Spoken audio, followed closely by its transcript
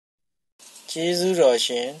ကျေးဇူးတော်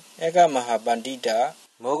ရှင်ဧကမဟာပန္တိတာ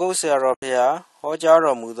မိုးကုတ်ဆရာတော်ဖျားဟောကြား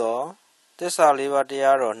တော်မူသောသစ္စာလေးပါးတ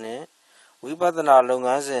ရားတော်နှင့်ဝိပဿနာလုပ်င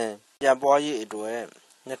န်းစဉ်ပြန်ပွားရေးအတွက်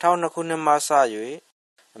2002ခုနှစ်မှစ၍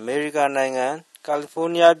အမေရိကန်နိုင်ငံကယ်လီ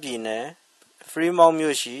ဖိုးနီးယားပြည်နယ်ဖရီမောင့်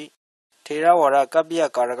မြို့ရှိထေရဝါဒကပ္ပိယ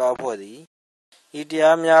ကာရကအဖွဲ့သည်ဤတ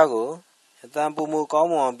ရားများကိုအတန်ပုံမူကောင်း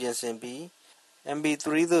မွန်အောင်ပြင်ဆင်ပြီး MP3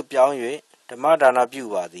 သို့ပြောင်း၍ဓမ္မဒါနပြု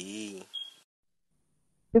ပါသည်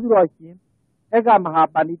ကျေးဇူးတော်ရှင်ဧကမဟာ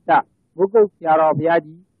ပန္တိတမိုးကုတ်ဆရာတော်ဘုရား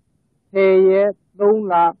ကြီး10 ရက်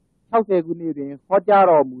 3 လ 60 ခုနှစ်တွင်ဟောကြား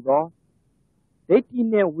တော်မူသောဒိဋ္ဌိ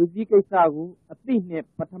နှင့်ဝိသိကိစ္စကိုအသိနှင့်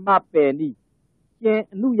ပထမပယ်နည်းရှင်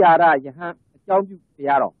အနုယာရယဟန်အကြောင်းပြုတ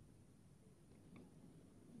ရားတော်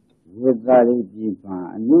ဝိသာရိပိမှာ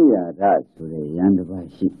အနုယာရဆိုတဲ့ယန္တပါ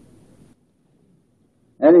ရှိ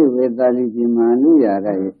အဲ့ဒီဝိသာရိပိမှာအနုယာရ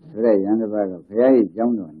ဆိုတဲ့ယန္တပါကဘုရားကြီးကျော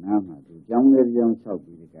င်းတော်နားမှာသူကျောင်းလေးကျောင်းဆောက်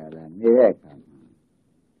ပြီးဒီကလာနေတဲ့အခါမှာ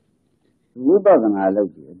ဝိပဿနာလုပ်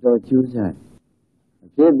ပြီးအတော်ကျူးစားအ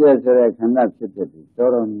ဖြစ်ပြဆိုတဲ့ခန္ဓာဖြစ်တဲ့ပြီး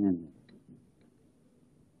တော်တော်မြင်တယ်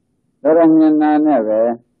တော်တော်မြင်နာနဲ့ပဲ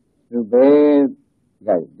သူပဲက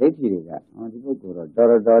ဒိဋ္ဌိတွေကဒီပုဂ္ဂိုလ်တော့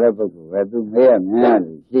တော်တဲ့ပုဂ္ဂိုလ်ပဲသူမေးရမြင်ရ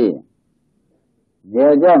လို့ရှိရင်နေ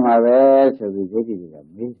ကြမှာပဲဆိုပြီးဒိဋ္ဌိတွေက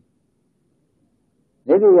မေး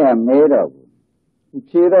ဒိဋ္ဌိကမေးတော့ဘူး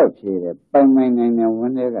ဖြေတော့ဖြေတယ်ပိုင်နိုင်ဝ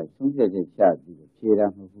န်းထဲကဆုံးဖြတ်ချက်ချပြီးဖြေတာ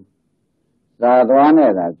မဟုတ်ဘူးသာသွား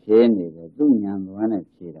နဲ့သာဖြေနေတယ်သူဉာဏ်သွားနဲ့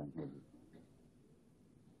ဖြေတာမဟုတ်ဘူး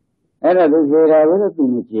အဲ့ဒါသူဖြေတာဘယ်လိုသူ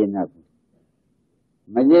မဖြေနိုင်ဘူး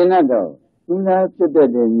မဖြေနိုင်တော့သူသာဖြစ်တဲ့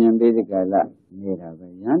မြင်ပြီးဒီကလာနေတာပဲ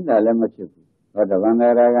ယန္တာလည်းမဖြစ်ဘူးဟောတဗန္တ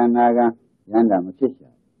ရာကနာကယန္တာမဖြစ်ရှာ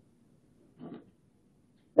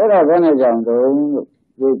အဲ့ဒါဘယ်နဲ့ကြောင့်တုံးလို့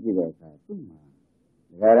တွေးကြည့်တဲ့အခါသူ့မှာ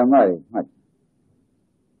ဓမ္မတွေမှတ်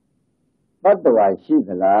ပတ္တဝါရှိသ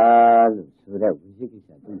လားလို့ဆိုတဲ့ဝိသိကိစ္စ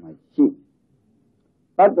သူ့မှာရှိ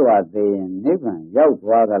ပတ္တဝါသိရင်နိဗ္ဗာန်ရောက်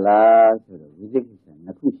သွားသလားဆိုတော့ဝိသိကိစ္စနှ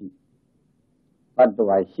စ်ခုရှိပတ္တ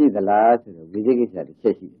ဝါရှိသလားဆိုတော့ဝိသိကိစ္စတစ်ချ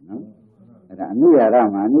က်ရှိတယ်နော်အဲ့ဒါအနုယာရ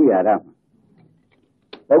မှာ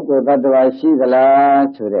ပုဂ္ဂိုလ်တ attva ရှိသလား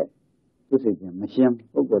ဆိုတဲ့သူစိတ်ကမရှင်း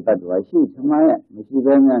ပုဂ္ဂိုလ်တ attva ရှိသမားရဲ့မရှိ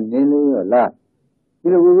ဘဲနဲ့နေလို့ရလားဒီ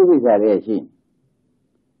လိုဝိသိကိစ္စလေးရှိ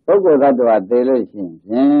ပုဂ္ဂိုလ်တ attva သိလို့ရှိ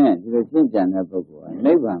ရင်ဒီလိုရှင်းကြံတဲ့ပုဂ္ဂိုလ်က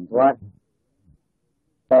နိဗ္ဗာန်သွား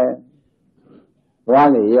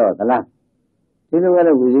လေရောသလားဒီလို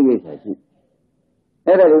ပဲဝိသိကိစ္စရှိ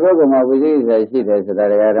အဲ့ဒါဒီပုဂ္ဂိုလ်မှာဝိသိကိစ္စရှိတယ်ဆိုတာ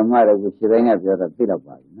ဓမ္မတွေကိုခြေပိုင်းကပြောတော့သိတော့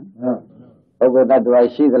ပါပြီနော်ပုဂ္ဂိုလ်တ attva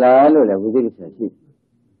ရှိသလားလို့လည်းဝိသိကိစ္စရှိ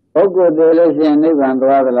ပုဂ္ဂိုလ်တည်းလို့ရှိရင်နိဗ္ဗာန်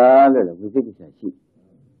သွားသလားလို့လည်းဝိသိကိစ္စရှိ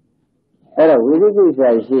အဲ့တော့ဝိသိကိစ္စ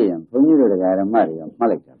ရှိရင်ဘုန်းကြီးတို့ဓမ္မတွေကမှတ်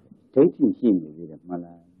လိုက်တာဒိဋ္ဌိရှိနေသေးတယ်မှတ်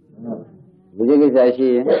လားဝိသိကိစ္စရှိ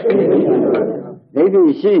ရင်ဒိဋ္ဌိ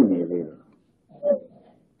ရှိနေသေးတယ်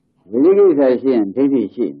ဝိသိကိစ္စရှိရင်ဒိဋ္ဌိ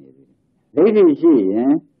ရှိနေသေးတယ်ဒိဋ္ဌိရှိရ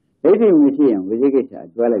င်ဒိဋ္ဌိမရှိရင်ဝိသိကိစ္စအ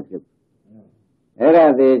တွဲလိုက်ဖြစ်အဲ့ဒါ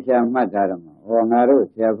သေချာမှတ်ထားတော့ဟောငါတို့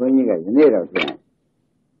ဆရာဘုန်းကြီးကယနေ့တော့ပြန်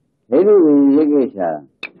ဒိဋ္ဌိဝိသိကိစ္စ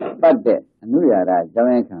ပတ်တဲ့အနုယာရအကြော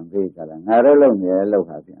င်းခံပေးကြတာငါတို့လုပ်နေလို့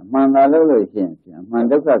ဟာပြန်အမှန်သာလုပ်လို့ရှိရင်အမှန်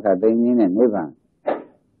ဒုက္ခခသိင်းကြီးနဲ့နိဗ္ဗာန်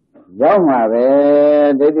ရောက်မှာပဲ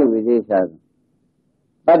ဒိဋ္ဌိဝိသိကိစ္စ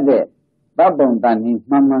ပတ်တဲ့တပ်ပုံတန်ကြီး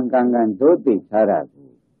မှန်ကန်ဒုတိထားတာကို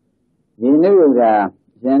ဒီနုယာ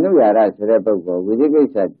ရဉာဏုယာရဆိုတဲ့ပုဂ္ဂိုလ်ဝိသိကိ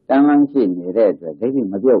စ္စတန်လန်းရှိနေတဲ့အတွက်ဒိဋ္ဌိ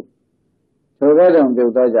မပြုတ်ဆိုတဲ့တုံပြု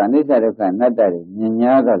တ်တော့ကြောင့်အနိစ္စဒုက္ခအနတ္တတွေမြင်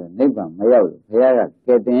များတော့နိဗ္ဗာန်မရောက်လို့ဘုရားကက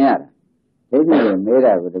ယ်တင်ရတာဒိဋ္ဌိတွေမေး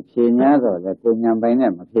တာကိုဖြေများတော့လေကိုဉာဏ်ပိုင်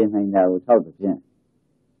နဲ့မဖြေနိုင်တာကိုထောက်တဲ့ဖြင့်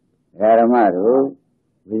ဓမ္မတို့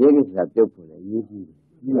ဝိသေကိစ္စပြုတ်ဖို့လေရည်ကြည့်တ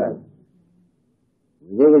ယ်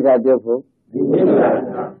ဝိသေကိစ္စပြုတ်ဖို့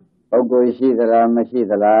ပုဂ္ဂိုလ်ရှိသလားမရှိ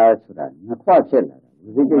သလားဆိုတာနှစ်ခွဖြစ်လာတာဝိ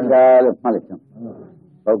သေကိစ္စလို့မှတ်လိုက်ကြ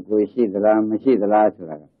ပုဂ္ဂိုလ်ရှိသလားမရှိသလားဆို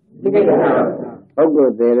တာကဝိသေကိစ္စပုဂ္ဂို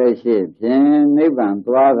လ်သေးလို့ရှိဖြင့်နိဗ္ဗာန်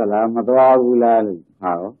သွားသလားမသွားဘူးလားလို့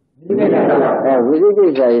ဟာရောဝိသိကိ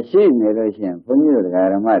စ္စရှိနေလို့ရှိရင်ဘုန်းကြီးတို့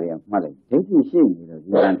ဓမ္မတွေကမှတ်လိုက်ဒိဋ္ဌိရှိနေလို့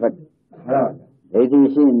ဒီကံထွက်တယ်ဒိဋ္ဌိ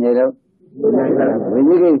ရှိနေလို့ဝိ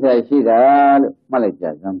သိကိစ္စရှိတာလို့မှတ်လိုက်ကြ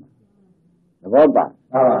စမ်းပါသဘောပါ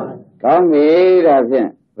ကောင်းပြီဒါဖြင့်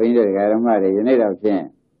ဘုန်းကြီးတို့ဓမ္မတွေယနေ့တော့ဖြင့်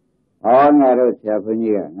ဟောငါတို့ဆရာဘုန်း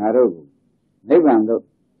ကြီးကငါတို့ကိုနိဗ္ဗာန်တို့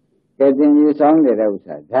ကဲတင်ယူဆောင်နေတဲ့ဥစ္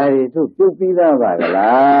စာဒါတွေသူပြုတ်ပြီးသားပါ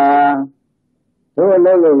လားတို့အ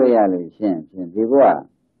လုပ်လုပ်လို့ရလို့ရှင်းဖြင့်ဒီဘဝ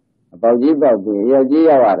အပေါက်ကြီးပေါက်ပြီးရောက်ကြီး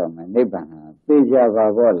ရောက်ရတော့မယ်နိဗ္ဗာန်ဟာသိကြပါ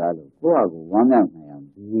ဘောလားလို့ကိုယ့်ဟာကိုယ်ဝမ်းမြောက်နိုင်အောင်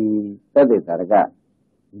ဒီသတ္တတာရက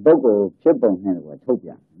ပုဂ္ဂိုလ်ဖြစ်ပုံနဲ့ကိုထုတ်ပြ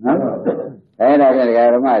န်နော်အဲ့ဒါကြ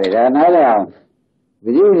ဓမ္မတွေဒါနားလည်အောင်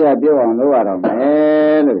ဝိဇ္ဇာပြောအောင်လုပ်ရတော့မ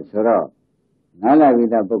ယ်လို့ဆိုတော့နားလည်ပြီး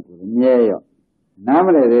သားပုဂ္ဂိုလ်မြဲရော နားမ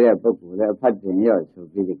လည်သေးတဲ့ပုဂ္ဂိုလ်လည်းအဖတ်တင်ရော့ဆို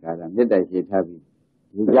ပြီးဒီကရမေတ္တာရှိထားပြီး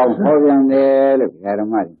ဒီကြောင့်ဟောပြန်တယ်လို့ဓ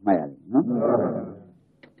မ္မတွေမှတ်ရတယ်နော်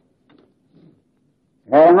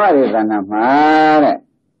ဓမ္မတွေသဏ္ဍာန်မှာတဲ့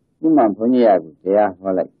ဥမာဘုန်းကြီးကတရား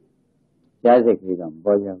ဟောလိုက်ကြားစိတ်ကလေးတော့မ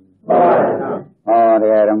ပေါ်ကြဘူးဟောတ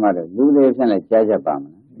ရားဓမ္မတွေလူတွေဖြင့်လည်းကြားကြပါမ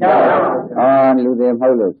လားလူတွေမဟု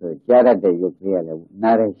တ်လို့ဆိုကြားတတ်တဲ့ရုပ်ကလေးကလည်း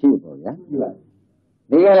နားရရှိပေါ့ဗျာ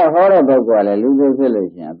ဒီကလည်းဟောတဲ့ပုဂ္ဂိုလ်ကလည်းလူတွေဖြစ်လို့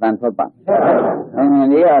ရှိရင်အတန်ထွက်ပါ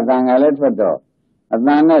ဒီကအတန်ကလည်းထွက်တော့အတ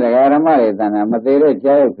န်နဲ့တရားဓမ္မတွေတန်တာမသေးတဲ့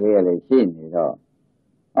ကြားရုပ်ကလေးကလည်းရှိနေတော့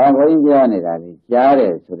ဘုန်းကြီးပြောနေတာလေကြားတ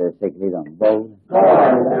ယ်ဆိုတဲ့စိတ်ကလေးတော့မပေါ်ဘူး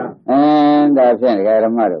ဒါဖြင့်တရားဓ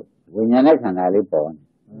မ္မတို့ဝိညာဉ်နဲ့ခန္ဓာလေးပေါ်နေ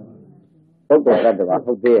ပုဂ္ဂိုလ်တ attva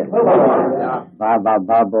ဟုတ်သေးရဲ့ဘာ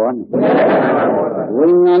ပေါ်နေဝိ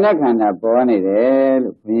ညာဉ်နဲ့ခန္ဓာပေါ်နေတယ်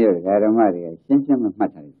လို့ဘုန်းကြီးတို့ဓမ္မတွေကရှင်းရှင်းမှ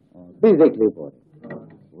တ်ထားတယ်သိစိတ်ကလေးပေါ်တယ်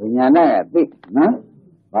ဝိညာဏကသိနော်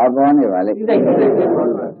ဘာပေါ်နေပါလဲသိစိ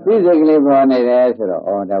တ်ကလေးပေါ်နေတယ်ဆို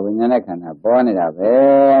တော့ဒါဝိညာဉ်နဲ့ခန္ဓာပေါ်နေတာပဲ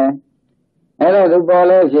အဲ့တော့သူပေါ်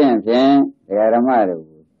လို့ဖြင့်ဓမ္မတို့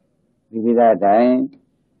ဒီပိဋတိုင်း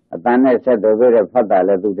အတန်နဲ့ဆက်တော်ပြတဲ့ဖတ်တာလ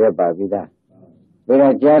ည်းသူတည်းပါပြီးသားဒါ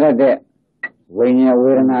တော့ကြားရတဲ့ဝိညာဉ်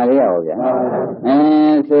ဝေဒနာလေးရောဗျာ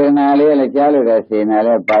စေနာလေးလည်းကြားလို့တဲ့စေနာလ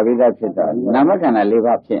ည်းပါပြီးသားဖြစ်တော့နာမခန္ဓာ၄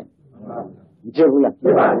ပါးဖြစ်မဖြစ်ဘူးလားဖြ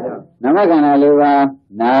စ်ပါဗျာနာမခန္ဓာ၄ပါး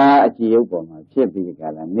နာအကြည့်ရုပ်ပေါ်မှာဖြစ်ပြီးကြ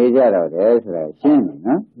လားနေကြတော့တယ်ဆိုတာရှင်းပြီ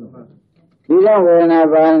နော်ဒီတော့ဝေဒနာ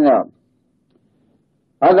ပါတော့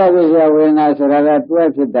ဘာသာပြည့်ဝေဒနာဆိုတာကတွဲ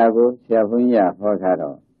ဖြစ်တာကိုဆရာဘုန်းကြီးကဟောထား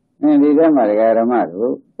တော့ဒီထဲမှာဓမ္မ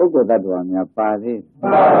တို့ပုဂ္ဂိုလ်တ attva များပါသေး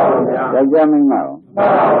ပါဗျာယောက်ျားမင်းမ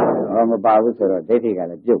ရောမပါဘူးဆိုတော့ဒိဋ္ဌိက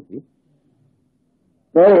လည်းပြုတ်ပြီ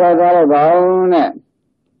ဒါကြသွားတော့ဘောင်းနဲ့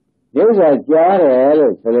ရုပ်စာကြားတယ်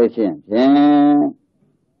လို့ဆိုလို့ရှိရင်ဖြင့်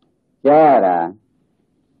ကြားတာ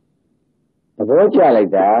သဘောကျလို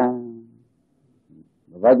က်တာ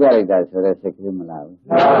ဆိုတဲ့စိတ်ကလေးမလားဘူး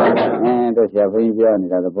တို့ဆရာဘုန်းကြီးပြောနေ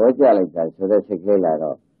တာသဘောကျလိုက်တာဆိုတဲ့စိတ်ကလေးလာ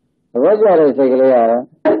တော့သဘောကျတဲ့စိတ်ကလေးက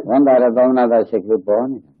ဝန်တာတဲ့သောင်းနာတဲ့စိတ်ကလေးပေါ်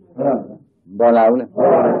နေတာပေါ်လာဘူးလေ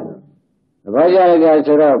သဘောကျလိုက်တာ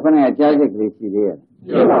ဆိုတော့ခဏကြားစိတ်ကလေးရှိသေးရဲ့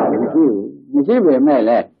မရှိပေမဲ့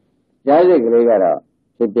လည်းကြားစိတ်ကလေးကတော့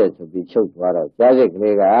ဖြစ်ပြဆိုပြီးချုပ်သွားတော့ကြားစိတ်က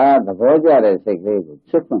လေးကသဘောကျတဲ့စိတ်ကလေးကို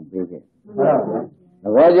ဖြစ်ခွင့်ပေးခဲ့သ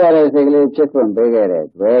ဘောကျတဲ့စိတ်ကလေးဖြစ်ခွင့်ပေးခဲ့တဲ့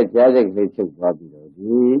တွေ့ကြားစိတ်ကလေးချုပ်သွားပြီးတော့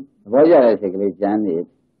ဒီသဘောကျတဲ့စိတ်ကလေးကျန်နေ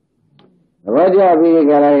သဘောကျပြီး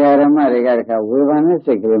ကြလားဓမ္မတွေကတခါဝေဘာနဲ့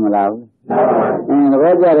စိတ်ကလေးမလာဘူးသ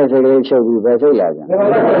ဘောကျတဲ့စိတ်ကလေးချုပ်ပြီးပဲစိတ်လာပြန်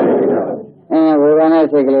ဝေဘာနဲ့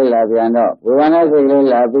စိတ်ကလေးလာပြန်တော့ဝေဘာနဲ့စိတ်ကလေး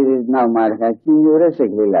လာပြီးနောက်မှာတခါကြည်ညိုတဲ့စိ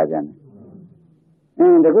တ်ကလေးလာပြန်တ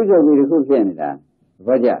ယ်တခုချုပ်ပြီးတခုဖြစ်နေတာသ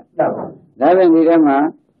ဘောကျဒါပြန်ဒီထဲမှာ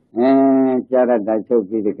ကြားရတာချုပ်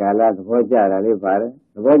ပြီးဒီကလာသဘောကျတာလေးပါတယ်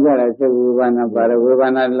သဘောကျတဲ့စိတ်ဝေဘာနာပါတယ်ဝေဘာ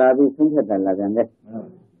နာလာပြီးဆုံးဖြတ်တာလာပြန်တယ်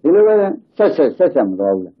ဒီလိုပဲဆက်မ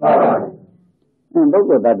တော်ဘူးလားပုဂ္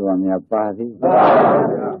ဂိုလ်တ attva များပါသေး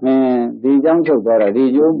ဒီအကြောင်းချုပ်သွားတော့ဒီ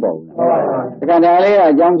ကျိုးပေါ့တခါတည်းလေးက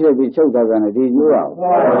အကြောင်းဖြစ်ပြီးချုပ်သွားတယ်ဒီကျိုးအောင်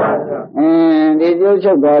ဒီကျိုး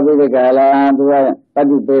ချုပ်သွားပြီးဒီကလာသူကပ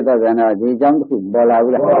ฏิပေသကံတော့ဒီအကြောင်းတစ်ခုပေါ်လာ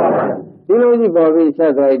ဘူးလားဒီလိုကြီးပေါ်ပြီးဆ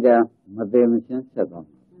က်သွားကြမသိမချင်းဆက်သွား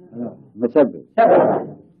မဆက်ဘူး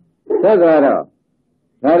ဆက်သွားတော့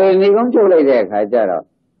ဒါတွေနေကုန်းချုပ်လိုက်တဲ့အခါကျတော့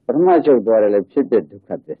ပထမချုပ်သွားတယ်လေဖြစ်ဖြစ်ဒုက္ခ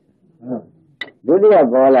ဖြစ်ဒုတိယ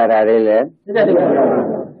ပေါ်လာတာလေးလေ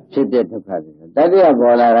ဖြစ်ဖြစ်ဒုက္ခဖြစ်တတိယ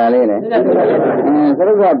ပေါ်လာတာလေးလေသရု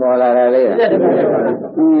ပ်ကပေါ်လာတာလေး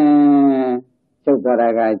ချုပ်သွားတာ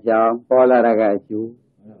ကအကြောင်းပေါ်လာတာကအကျိုး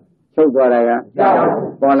ချုပ်သွားတာက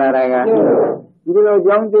ပေါ်လာတာကဒီလို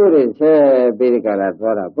ကြောင်းကျိုးတွေဆဲပြီးကြလာ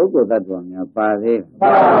သွားတာပုဂ္ဂိုလ်တ attva များပါသေးတယ်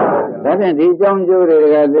ဒါဖြင့်ဒီကြောင်းကျိုးတွေ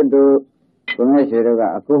ကသစ်တို့ဘုရားရှင်တို့က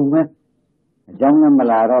အကုန်မဲ့အကြောင်းနဲ့မ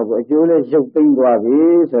လာတော့ဘူးအကျိုးလေးရုပ်သိမ်းသွားပြီ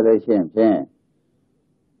ဆိုလို့ရှိရင်ဖြင့်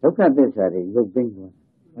ဒုက္ခသစ္စာတွေရုပ်သိမ်းသွား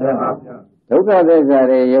ဒုက္ခသစ္စာ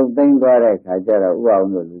တွေရုပ်သိမ်းသွားတဲ့အခါကျတော့ဥအောင်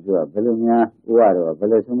တို့လူတို့ကဘယ်လိုများဥရတော့ဘယ်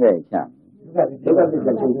လိုဆုံးဖြတ်ချဒုက္ခသစ္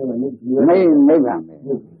စာချုပ်နေနိဗ္ဗာန်ပဲ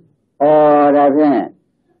ဒါဖြင့်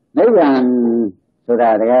နိဗ္ဗာန်ဆိုတာ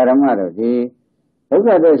တရားဓမ္မတို့ဒီဒုက္ခ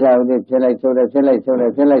သစ္စာကိုဖြစ်လိုက်ချုပ်လိုက်ဖြစ်လိုက်ချုပ်လို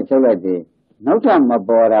က်ဖြစ်လိုက်ချုပ်လိုက်ဒီနောက်ထပ်မ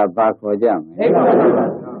ပေါ်တာဘာခေါ်ကြမလဲ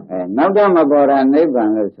နောက်ထပ်မပေါ်တာနိဗ္ဗာန်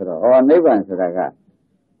လို့ဆိုတော့နိဗ္ဗာန်ဆိုတာက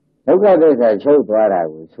ဒုက္ခသစ္စာချုပ်သွားတာ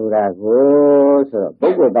ကိုဆိုတာကိုဆိုတော့ပု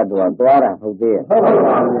ဂ္ဂိုလ်တ attva သွားတာဟုတ်သေးရဲ့ဟုတ်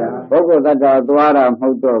ပါဗျာပုဂ္ဂိုလ်တ attva သွားတာမဟု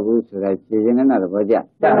တ်တော့ဘူးဆိုတာခြေရင်းနဲ့သဘောကျ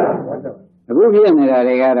အခုဖြစ်နေတာ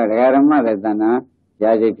တွေကတော့ဒကာဓမ္မတဲ့တဏ္ဍာ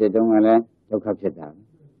ကြာစိတ်ဖြစ်တုန်းကလည်းဒုက္ခဖြစ်တာ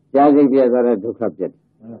ကြာစိတ်ပြည့်သွားတဲ့ဒုက္ခဖြစ်တယ်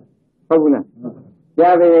ဟုတ်ဘူးလားကြာ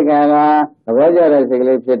ပြီးကြလားသဘောကျတဲ့စိတ်က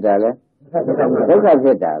လေးဖြစ်တာလေဒုက္ခဖြ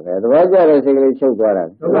စ်တာပဲသဘောကျတဲ့စိတ်ကလေးချုပ်သွားတာ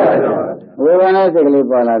ဝေဘာနာစိတ်ကလေး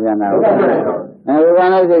ပေါ်လာပြန်တာ ဝိပါ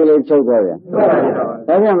ဏစိတ်ကလေးချုပ်သွားပြန်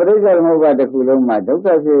ဒါပြန်ပရိစ္ဆေသမုပ္ပါတစ်ခုလုံးမှာဒုက္ခ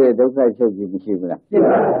ဖြစ်ရဒုက္ခချုပ်ပြီးမရှိဘူးလား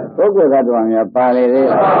ပုဂ္ဂိုလ်သတ္တဝါများပါလေသေး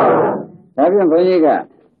လားဒါပြန်ဘုန်းကြီးက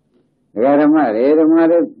ဒကာဓမ္မတွေဒ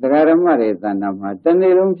ကာဓမ္မတွေသဏ္ဍာန်မှာတ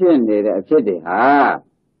နေ့လုံးဖြစ်နေတဲ့အဖြစ်တွေဟာ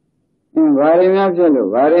ဘာတွေများဖြစ်လို့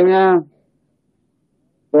ဘာတွေများ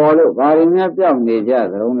ပေါ်လို့ဘာတွေများပြောင်းနေကြ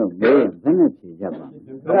သလုံးလို့မေးရင်ဘယ်နဲ့ဖြေကြပါ့မလဲ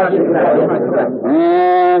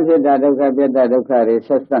ဖြစ်တာဒုက္ခပြတ်တာဒုက္ခတွေဆ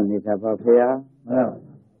က်ဆက်နေတာပါဖေဟာ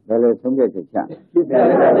ဘယ်လိုဆုံးဖြတ်ချက်ချ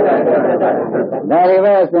ဒါတွေ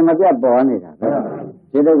ပဲအစင်မပြတ်ပေါ်နေတာပဲ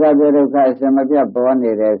ဒီဒုက္ခပြဒုက္ခအစင်မပြတ်ပေါ်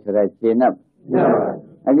နေတယ်ဆိုတော့ရှင်း납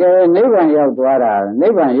အကယ်နိဗ္ဗာန်ရောက်သွားတာနိ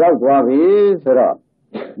ဗ္ဗာန်ရောက်သွားပြီဆိုတော့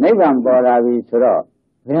နိဗ္ဗာန်ပေါ်လာပြီဆိုတော့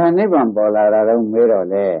ဘယ်ဟာနိဗ္ဗာန်ပေါ်လာတာတော့မေးတော့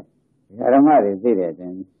လေဓမ္မတွေသိတဲ့အတို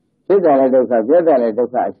င်းဖြစ်တာလည်းဒုက္ခပြတ်တာလည်းဒု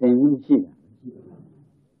က္ခအစဉ်ကြီးရှိတာ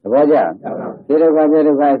သဘောကျဒီဒုက္ခပြ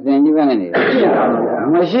ဒုက္ခအစဉ်ကြီးပဲနေ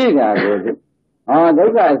မရှိတာကိုဒု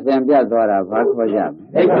က္ခအစဉ်ပြတ်သွားတာဘာခေါ်ကြမ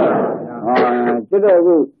လဲကျွတ်တော့အ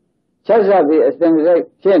ခုဆက်ဆက်ပြီးအစဉ်စိတ်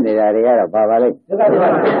ဖြစ်နေတာတွေကတော့ပါပါလိမ့်ဆ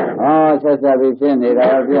က်ဆက်ပြီးဖြစ်နေတာ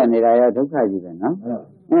ရောပြတ်နေတာရောဒုက္ခကြီးပဲနော်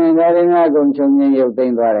ဒါရင်းအကုန်ချုပ်ငင်းရုပ်သိ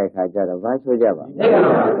မ်းသွားတဲ့အခါကျတော့ဘာဆိုကြပါ့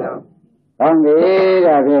ကောင်းပြီ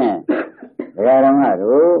ဒါဖြင့်ဒကာဓမ္မ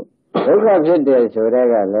တို့ဒုက္ခဖြစ်တယ်ဆိုတဲ့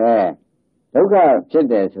ကလည်းဒုက္ခဖြစ်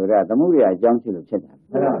တယ်ဆိုတာသမုဒိယအကြောင်းရှိလို့ဖြစ်တာ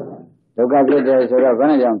ဒုက္ခဖြစ်တယ်ဆိုတော့ဘယ်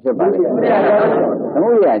နဲ့ကြောင့်ဖြစ်ပါလဲသမု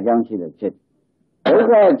ဒိယအကြောင်းရှိလို့ဖြစ်ဒုက္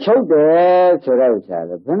ခချုပ်တယ်ဆိုတဲ့ဥစ္စာလ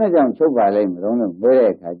ည်းဘယ်နဲ့ကြောင့်ချုပ်ပါလိမ့်မလို့လို့ပြော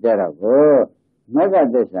တဲ့အခါကျတော့ကိုမဂ္ဂ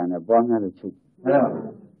သစ္စာနဲ့ပေါ်များလို့ချုပ်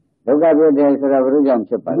ဒုက္ခဖြစ်တယ်ဆိုတော့ဘယ်လိုကြောင့်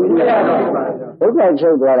ဖြစ်ပါလဲဒုက္ခချု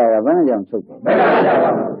ပ်သွားတာကဘယ်နဲ့ကြောင့်ချုပ်ပါ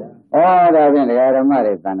ဒါဖြင့်ဒကာဓမ္မ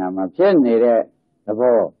တွေတဏ္ဍာမှာဖြစ်နေတဲ့သ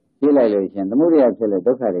ဘောကြည့်လိုက်လို့ရှင်သမုဒိယဖြစ်လို့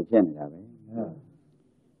ဒုက္ခတွေဖြစ်နေတာပဲ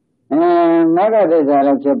မဂ္ဂသစ္စာလ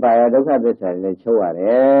ည်းဖြစ်ပါရဲ့ဒုက္ခသစ္စာလည်းချုပ်ရတ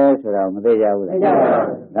ယ်ဆိုတော့မသိကြဘူးလား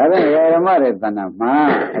ဒါဖြင့်ဒကာဓမ္မတွေတဏ္ဍာမှာ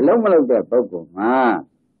အလုံးမလုံးတဲ့ပုဂ္ဂိုလ်မှာ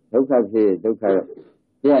ဒုက္ခဖြစ်ဒုက္ခ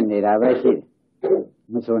ပြည့်နေတာပဲရှိတယ်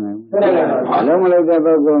မဆိုနိုင်ဘူးအလုံးမလုံးတဲ့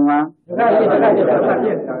ပုဂ္ဂိုလ်မှာ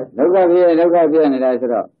ဒုက္ခဖြစ်ဒုက္ခပြည့်နေတာဆို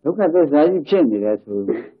တော့ဒုက္ခသစ္စာကြီးဖြစ်နေတယ်ဆို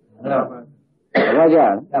ဘာကြော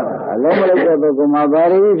င့်အလုံးမလုံးတဲ့ပုဂ္ဂိုလ်မှာဘာ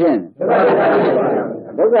တွေဖြစ်နေ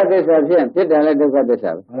ဒုက္ခသစ္စာဖြစ်တယ်လည်းဒုက္ခသစ္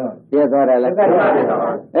စာပဲပြည့်သွားတယ်လည်း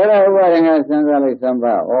အဲ့ဒါဥပါဒင်္ဂစဉ်းစားလိုက်စမ်း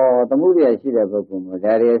ပါသမုဒိယရှိတဲ့ပုဂ္ဂိုလ်မှာ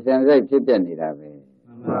ဒါတွေစဉ်းစိတ်ဖြစ်ပြနေတာပဲ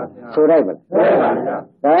ဆိုလိုက်ပါလား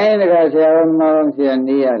ဒါရင်တကဆရာတော်မောင်ဆရာ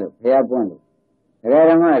နေရလို့ဘုရားပွင့်လို့ဒကာ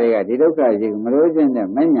ဓမ္မတွေကဒီဒုက္ခကြီးမလို့ခြင်းနဲ့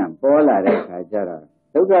မညံပေါ်လာတဲ့အခါကျတော့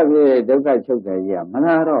ဒုက္ခဖြစ်ဒုက္ခချုပ်တယ်ကြီးကမ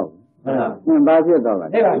လာတော့ဘူးဘာဖြစ်သွားပါ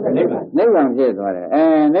လဲနိဗ္ဗာန်ဖြစ်သွားတယ်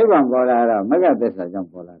နိဗ္ဗာန်ပေါ်လာတော့မဂ္ဂသစ္စာကြောင့်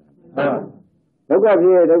ပေါ်လာတာဒုက္ခဖြ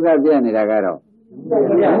စ်ဒုက္ခပြည့်နေတာကတော့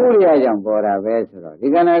သမုဒိယကြောင့်ပေါ်တာပဲဆိုတော့ဒီ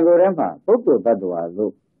ကဏ္ဍကိုယ်ထဲမှာပုဂ္ဂိုလ်တ attva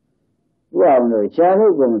လို့ဥအောင်လို့ရှား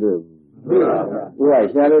လို့ကုန်မတွေ့ဘူးဥက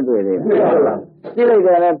ရှားလို့တွေ့တယ်ကြည့်လိုက်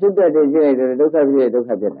တာလည်းဖြစ်တတ်တယ်ကြည့်လိုက်တယ်ဒုက္ခဖြစ်ဒုက္ခ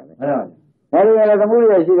ပြည့်တာပဲဒါတွေလည်းသမုဒိ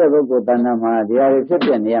ယရှိတဲ့ပုဂ္ဂိုလ်တဏ္ဍာမှာဒီဟာတွေဖြစ်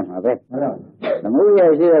ပြနေရမှာပဲသမုဒိယ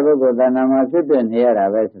ရှိတဲ့ပုဂ္ဂိုလ်တဏ္ဍာမှာဖြစ်ပြနေရတာ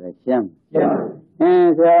ပဲဆိုတော့ရှင်း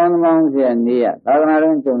ဆရာအောင်မောင်ဆရာနေရသာသနာ့တွ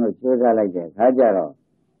င်ကျုံလို့ကြိုးစားလိုက်တဲ့အခါကျတော့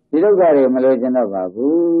ဒီဒုက္ခတွေမလို့ကျင်တော့ပါ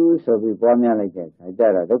ဘူးဆိုပြီးပွားများလိုက်တဲ့အခါကျ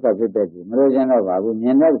တော့ဒုက္ခဖြစ်တဲ့ကြီးမလို့ကျင်တော့ပါဘူးမြ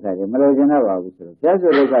င်တဲ့အခါတွေမလို့ကျင်တော့ပါဘူးဆိုတော့ပြတ်စွ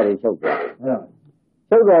ဒုက္ခတွေချုပ်သွား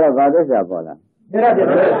ချုပ်သွားတော့ဘာသစ္စာပေါ်လာ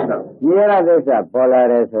နိရသစ္စာပေါ်လာ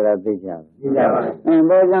တယ်ဆိုတော့သိကြပါ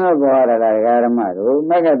ဘောကျင်တော့ပေါ်ရတာဒကာဓမ္မတို့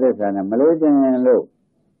မဂ္ဂသစ္စာနဲ့မလို့ကျင်လို့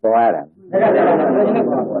ပေါ်ရတာဒါ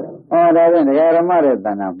ဖြင့်ဒကာဓမ္မတွေတဏ္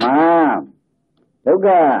ဍာမှာဒုက္ခ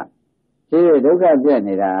ဖြစ်ဒုက္ခပြည့်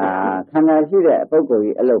နေတာခန္ဓာရှိတဲ့ပုဂ္ဂိုလ်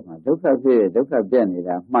ကြီးအလုပ်မှာဒုက္ခဖြစ်ဒုက္ခပြည့်နေ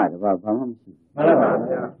တာမှတပါဘာမှမရှိဘူးမှန်ပါ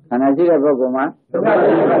ဗျာခန္ဓာရှိတဲ့ပုဂ္ဂိုလ်မှာဒုက္ခ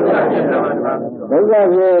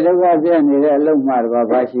ဖြစ်ဒုက္ခပြည့်နေတဲ့အလုပ်မှတပါ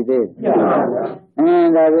ဘာရှိသေးလဲမှန်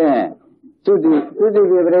ပါဗျာဒါဖြင့်သုတိ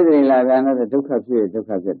ပြိပရိသေလာပြန်တော့ဒုက္ခဖြစ်ဒုက္ခ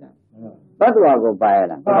ပြည့်တာသတ္တဝါကိုပါရ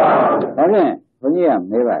လားဒါဖြင့်ဘုန်းကြီးက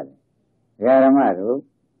မေးပါတယ်ဒကာဓမ္မတို့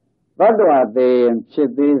သတ္တဝါသိရင်ဖြစ်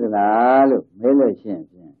သေးသလားလို့မေးလို့ရှိရင်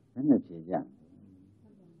ဘယ်နဲ့ဖြေကြ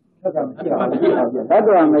သတ္တ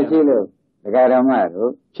ဝါမရှိလို့ဒကာဓမ္မတို့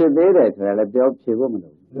ဖြစ်သေးတယ်ဆိုတာလည်းပြောဖြေဖို့မ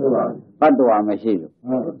လိုဘူးသတ္တဝါမရှိလို့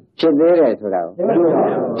ဖြစ်သေးတယ်ဆိုတာကို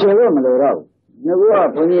ဖြေဖို့မလိုတော့ဘူးငါက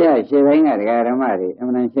ဘုန်းကြီးကရှင်းတိုင်းကဒကာဓမ္မတွေအမှ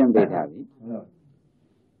န်ရှင်းပေးထားပြီ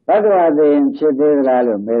သတ္တဝါသိရင်ဖြစ်သေးသလား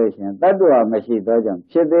လို့မေးလို့ရှိရင်သတ္တဝါမရှိတော့ကြောင့်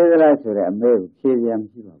ဖြစ်သေးသလားဆိုတဲ့အမေးကိုဖြေပြန်မ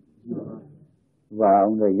ရှိပါဘူးဘာအော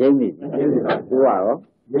င်လို့ရိမ့်နေပြီဟိုရော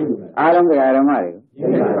အားလုံးတရားဓမ္မတွေ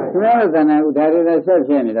သူများသဏ္ဍာန်ဥဒါတွေနဲ့ဆက်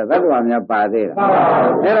ဖြစ်နေတာသတ္တဝါများပါသေးတာ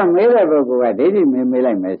အဲ့တော့မေးတဲ့ပုဂ္ဂိုလ်ကဒိဋ္ဌိမေး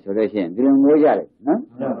လိုက်မယ်ဆိုလို့ရှိရင်ဒီလိုငိုးကြတယ်နော်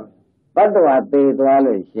သတ္တဝါသေသွား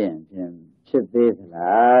လို့ရှိရင်ဖြ ဖြစ်သေးသ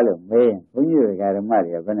လားလို့မေးရင်ဘုန်းကြီးတွေကဓမ္မ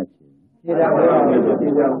တွေကဘယ်နဲ့ဖြေ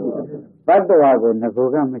ဘတ်တော်ကိုငကို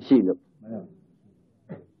ကမရှိလို့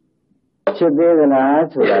ဖြစ်သေးသလား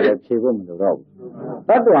ဆိုတာလည်းဖြေဖို့မလိုတော့ဘူးဘ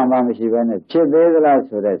တ်တော်မှမရှိဘဲနဲ့ဖြစ်သေးသလား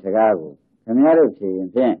ဆိုတဲ့စကားကိုခင်ဗျားတို့ဖြေရင်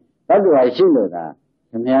ဖြင့်ဘတ်တော်ရှိလို့သာ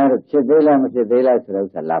ခင်ဗျားတို့ဖြစ်သေးလားမဖြစ်သေးလားဆိုတဲ့ဥ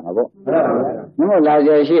စ္စာလာမှာပေါ့မှန်ပါဗျာမဟုတ်လာ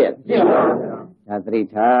ကြရှိရဲ့ရှိပါဗျာဒါသတိ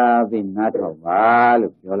ထားပြီးနားထောင်ပါ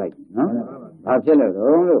လို့ပြောလိုက်နော်ဘာဖြစ်လို့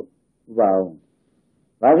လို့ဥပအောင်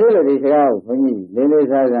ဘာဖြစ်လို့ဒီစကားကိုဘုန်းကြီးလေးလေး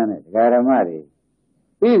စားစားနဲ့ဒကာဓမ္မတွေ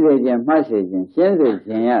ပြီးစေခြင်းမှတ်စေခြင်းရှင်းစေခြ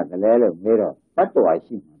င်းရတယ်လဲလို့မေးတော့ဘတ်တော်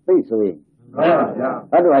ရှိမှာသိဆိုရင်မှန်ပါဗျာ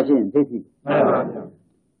ဘတ်တော်ရှိရင်သိပြီမှန်ပါဗျာ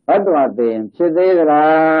ဘတ်တော်သိရင်ဖြစ်သေးသ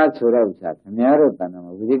လားဆိုတဲ့ဥစ္စာခင်ဗျားတို့တဏ္ဍာမ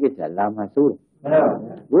ဝိသိကိစ္စလာမှဆိုးတယ်မှန်ပါ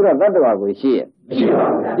ဗျာဘုရားဘတ်တော်ကိုရှိရဲ့ရှိပါ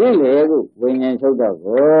ဗျာဒီလေခုဝိညာဉ်ချုပ်တော့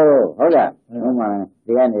ကိုဟုတ်လားဘုမှန်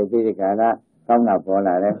ဒီကနေပြီးဒီကလာကောင်းတာပေါ်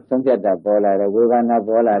လာတယ်ဆုံးဖြတ်တာပေါ်လာတယ်ဝေဒနာ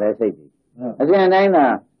ပေါ်လာတယ်စိတ်တွေအစဉ်တိုင်းသာ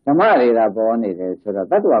ဓမ္မတွေကပေါ်နေတယ်ဆိုတော့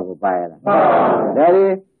တ attva ကိုပါရလားမှန်ပါဗျာဒါ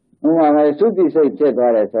လေးဘုမှန်ပဲသုတိစိတ်ဖြစ်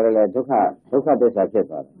သွားတယ်ဆိုတော့လေဒုက္ခသစ္စာဖြစ်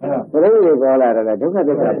သွားတယ်ပရိသေတွေပေါ်လာတယ်လေဒုက္ခသ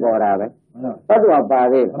စ္စာပေါ်တာပဲတ attva ပါ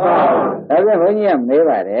သေးတယ်ဒါဆိုဘုန်းကြီးကမေး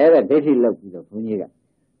ပါတယ်တဲ့ဒိဋ္ဌိလောက်ပြီးတော့ဘုန်းကြီးက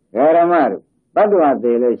ဓမ္မတို့တ attva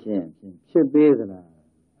သေးလို့ရှိရင်ဖြစ်သေးသလား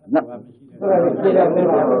နော်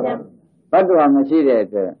တ attva မရှိတဲ့အ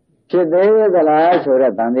တွက်ဖြစ်သေးသလားဆို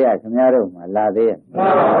တော့တန်တရားခင်ဗျားတို့မှလာသေးရဲ့မှန်ပါ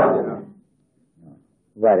ဗျာ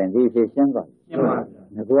ဥပါရင်ဒီဖြစ်ရှင်းသွားရှင်းပါဗျာ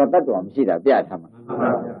ငါကတ attva မရှိတာပြထားမှာမှန်ပါ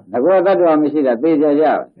ဗျာငါကတ attva မရှိတာသိကြကြ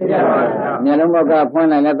သိကြပါဗျာမျက်လုံးဘောက်ကဖွင့်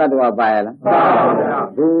လိုက်လဲတ attva ပါရလားမှန်ပါဗျာ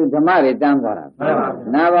ဒီဓမ္မတွေတန်းသွားတာမှန်ပါဗျာ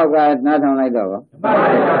နားဘောက်ကနားထောင်လိုက်တော့မှန်ပါ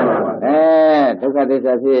ဗျာဒုက္ခသစ္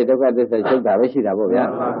စာဖြစ်ဒုက္ခသစ္စာချုပ်တာပဲရှိတာပေါ့ဗျာ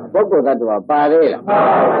ပုဂ္ဂိုလ်တ attva ပါသေးလားမှန်ပါ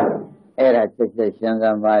ဗျာအဲ့ဒါချက်ချက်ရှင်းစ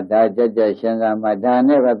မ်းပါဒါချက်ချက်ရှင်းစမ်းပါဒါ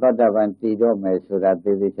နဲ့ပဲသောတာပန်တည်တော့မယ်ဆိုတာ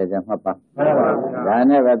သေသေးချာချာမှတ်ပါမှန်ပါဗျာဒါ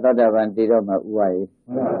နဲ့ပဲသောတာပန်တည်တော့မယ်ဥပါယေ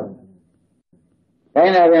မှန်ပါခို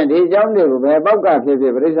င်းလာပြန်ဒီเจ้าတွေကိုပဲပေါက်ကဖြစ်ဖြ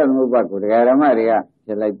စ်ပရိစ္ဆေသမုပ္ပါကိုဒကာဓမ္မတွေကဖြ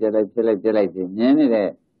စ်လိုက်ပြီးမြင်နေတဲ့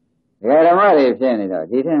ဒကာဓမ္မတွေဖြစ်နေတော့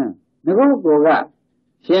ဒီထက်ငကုကိုက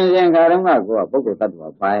ရှင်ရှင်ခါတုန်းကကိုကပုဂ္ဂိုလ်တ attva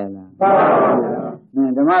ပါရလားပါပါဗျာ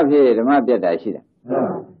ဓမ္မဖြစ်ဓမ္မပြတ်တာရှိတာ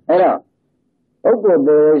အဲ့တော့ပုဂ္ဂိုလ်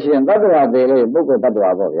သေးလို့ရှိရင်တ attva သေးလို့ပုဂ္ဂိုလ်တ attva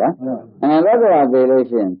ပေါ့ဗျာတ attva သေးလို့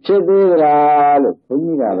ရှိရင်ဖြစ်သေးသလားလို့ဘုန်း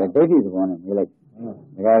ကြီးကပဲဒိဋ္ဌိသဘောနဲ့မေးလိုက်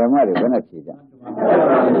ဒကာဓမ္မတွေဘယ်နဲ့ဖြေကြတ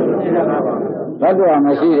attva မ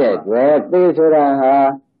ရှိတဲ့တွေ့သေဆိုတာဟာ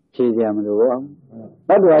ဖြေကြမလို့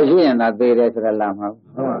တ attva ရှိရင်သာသေတယ်ဆိုတာလာမှာ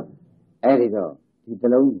အဲ့ဒီတော့ဒီတ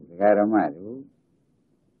လုံးဒကာဓမ္မတို့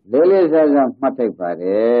လေးလေးစားစားမှတ်ထိုက်ပါတ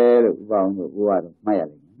ယ်လို့ဥပအောင်တို့ဥပါတော့မှတ်ရ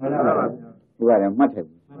လိမ့်မယ်မှန်ပါပါဥပါတော့မှတ်ထိုက်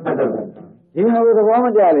ဘူးဒီဟာကိုသဘောမ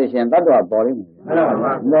ကျလို့ရှင်တ attva ပေါ်လိမ့်မယ်မှန်ပါ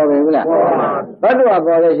ပါပေါ်ပြီဘူးလားတ attva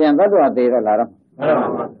ပေါ်လို့ရှင်တ attva သေးတော့လာတော့မှန်ပါ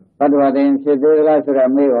ပါတ attva သေးဖြစ်သေးလားဆိုတာ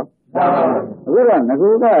မေးရောမှန်ပါပါအခုကငကု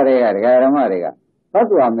ကတွေကဒကာဓမ္မတွေကတ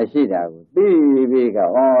attva မရှိတာကိုပြီးပြီးက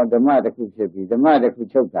ဓမ္မတစ်ခုဖြစ်ပြီးဓမ္မတစ်ခု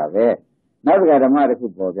ချုပ်တာပဲနောက်ကဓမ္မတစ်ခု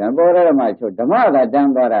ပေါ်ပြန်ပေါ်တဲ့ဓမ္မချုပ်ဓမ္မကတ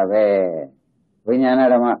န်းသွားတာပဲဝိညာဏ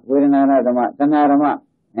ဓမ္မဝေဒနာဓမ္မတဏှာဓမ္မ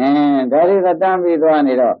ဒါတွေကတန်းပြီးသွား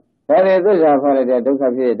နေတော့ဒါတွေသစ္စာခေါ်လိုက်တဲ့ဒုက္ခ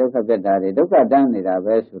ဖြစ်ဒုက္ခပြတ်တာတွေဒုက္ခတန်းနေတာ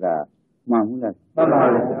ပဲဆိုတာမှန်ဘူးလားမှန်ပါ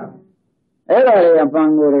ဗျာအဲ့ဒါတွေကပံ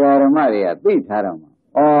ကိုယ်ဓမ္မတွေကသိထားတော့မှာ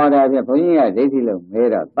ဒါဖြင့်ဘုန်းကြီးကဒိဋ္ဌိလို့မဲ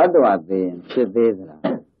တော့တ attva သိရင်ဖြစ်သေးသလား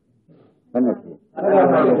ဘယ်နဲ့ဖြစ်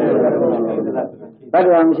တ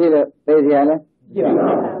attva မရှိတဲ့သိစရာလဲ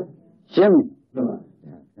ရှင်းပြီ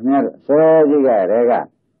ခင်ဗျားတို့စောကြီးကတည်းက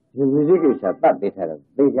ဒီဝိသိကိစ္စတတ်ပေးထားတော့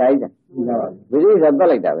သိကြိုက်တာဝိသိကိစ္စတတ်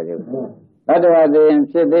လိုက်တာပဲဒီတ attva သိရင်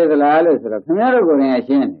ဖြစ်သေးသလားလို့ဆိုတော့ခင်ဗျားတို့ကိုယ်တိုင်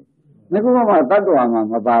ရှင်းနေငါကမှတ attva မှာ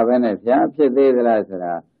မပါဘဲနဲ့ဗျာဖြစ်သေးသလားဆို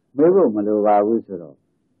တာမေးဖို့မလိုပါဘူးဆိုတော့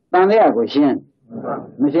တန်တရားကိုရှင်း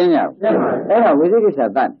မရှင်းရဘူးအဲ့ဒါဝိသိကိစ္စ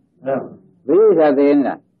တတ်ဝိသိကိစ္စသိနေ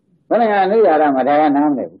တာဘယ်နဲ့ကအနုရာရမှာဒါကနား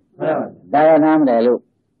မလဲဘူးဒါကနားမလဲလို့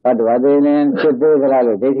တ attva သိရင်ဖြစ်သေးသလား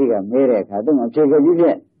လို့ဒိဋ္ဌိကမေးတဲ့အခါသူ့မှာဖြေကြည့်ဖြ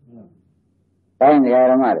စ်တိုင်း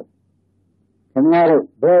ဓမ္မတို့ခင်ဗျားတို့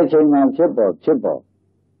ဘယ်အချိန်မှဖြစ်ပေါ်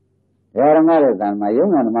ဓမ္မတို့တန်မှာယုံ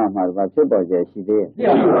နာဓမ္မမှာဘာဖြစ်ပေါ်ကြရှိသေးရဲ့ရှိ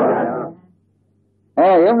ပါပါ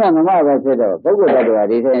ယုံနာဓမ္မပဲဖြစ်တော့ပုဂ္ဂိုလ်တ attva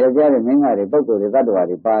တွေတဲ့ယောက်ျားတွေမိန်းမတွေပုဂ္ဂိုလ်တွေတ attva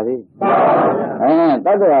တွေပါသေးပါ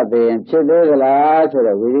ပါတ attva သိရင်ဖြစ်သေးသလားဆို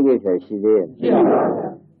တော့ဝိသိကိစ္စရှိသေးရဲ့ရှိပါ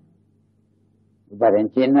ပါဒါရင်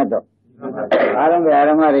ကျင့်တော့အားလုံးပဲ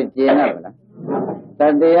ဓမ္မတွေကျင့်တော့ဗ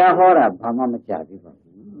လားတရားဟောတာဘာမှမကြဘူးပါ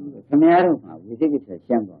ခင်ဗျားတို့မှာဝိသိကိစ္စ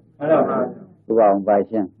ရှင်းသွားမှန်ပါပါဘုရားအောင်ပါ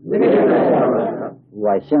ရှင်းဝိသိကိစ္စရှင်းပါဘု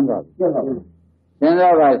ရားရှင်းသွားပြီ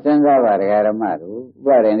စဉ်းစားပါဒကာဓမ္မတို့ဥ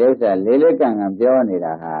ပါရင်ဥစ္စာလေးလေးကံကံပြောနေ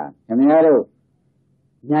တာဟာခင်ဗျားတို့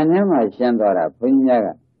ညာထဲမှာရှင်းသွားတာဘုန်းကြီးများက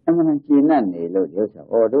အမှန်ကျေနပ်နေလို့ဥစ္စာ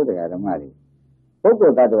တို့ဒကာဓမ္မတွေ ပုဂ္ဂို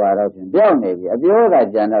လ်တ attva တော့ဖြင့်ပြောင်းနေပြီအပြောတာ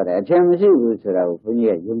ကြံတော့တယ်အထင်မရှိဘူးဆိုတာကိုဘုန်း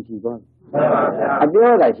ကြီးကယုံကြည်သွားတယ်အ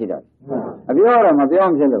ပြောတာရှိတော့အပြောတော့မပြော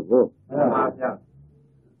င်းဖြစ်လို့ကို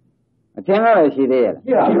အထင်ကတော့ရှိသေးရဲ့လား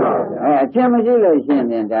ရှိပါဘူးအထင်မရှိလို့ရှိ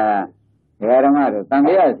ရင်ဒါဒကာဓမ္မတို့တန်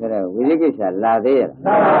ခါရဆိုတဲ့ဝိသိကိစ္စလာသေးရဲ့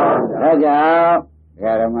လားဒါကြောင့်ဒ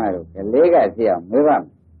ကာဓမ္မတို့ကလေးကသိအောင်မေးပါမယ်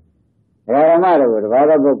ဒကာဓမ္မတို့ကတဘာ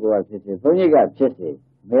သောပုဂ္ဂိုလ်ကဖြစ်စေဘုန်းကြီးကဖြစ်စေ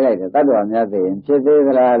မေးလိုက်တယ်တတ္တဝါများသိရင်ဖြစ်သေးသ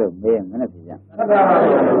လားလို့မေးရင်မနဲ့ဖြစ်ကြ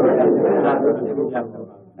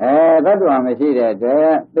တတ္တဝါမရှိတဲ့အတွ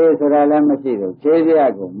က်သိဆိုတာလည်းမရှိလို့ဖြေစရာ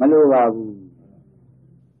ကိုမလိုပါဘူး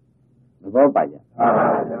သဘောပါကြ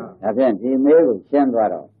ဒါဖြင့်ဒီမေးကိုရှင်းသွား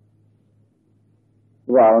တော့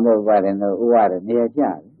ဥပအောင်တို့ပါတယ်တို့ဥရတယ်နေရာကျ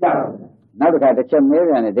နောက်တစ်ခါတစ်ချက်မေး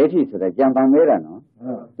ပြန်တယ်ဒိဋ္ဌိဆိုတော့ကြံပံမေးတာနော်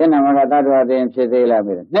ရှင်းနာမကတတ္တဝါသိရင်ဖြစ်သေးလား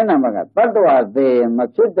မေးတယ်နှစ်နာမကတတ္တဝါသိရင်မ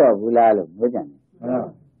ဖြစ်တော့ဘူးလားလို့မေးကြတယ်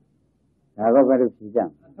ဒါတော့ဘယ်လိုဖြေကြ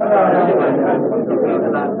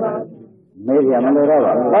မေးရမလို့တော့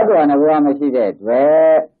ပါဘူးတတ္တဝါနဲ့ဘဝမရှိတဲ့အတွ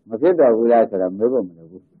က်မဖြစ်တော့ဘူးလားဆိုတော့မေးဖို့မလို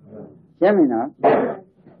ဘူးရှင်းပြီနော်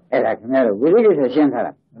အဲ့ဒါခင်ဗျားတို့ဝိသိကိစ္စရှင်းထား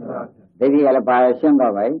တာဒိဋ္ဌိကလည်းပါရှင်း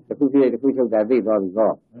တော့ပါပြီတစ်ခုဖြစ်တစ်ခုချုပ်တာသိသွားပြီ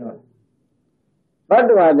ကောတတ္တ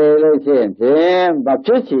ဝါတွေလို့ရှိရင်ဖြင့်မဖြ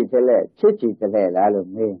စ်ချီတယ်လေဖြစ်ချီတယ်လားလို့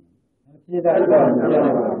မေး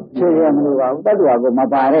ဖြစ်ရမလို့ပါဘူးတတ္တဝါကိုမ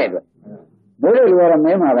ပါတဲ့အတွက်မေးလို့လူကတော့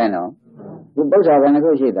မဲမှာပဲနော်ဒီပု္ပ္ပာဘယ်နှ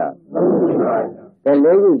ခုရှိတာဘယ်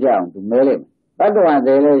လေးခုကြောင့်သူမဲလိုက်တတ္တဝါ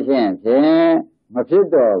တွေလို့ရှိရင်ဖြင့်မဖြစ်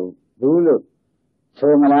တော့ဘူးလို့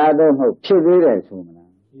ဆိုမလားတော့မဟုတ်ဖြစ်သေးတယ်ဆိုမလား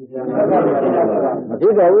မဖြ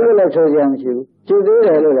စ်တော့ဘူးလို့ဆိုကြမရှိဘူးဖြစ်သေးတ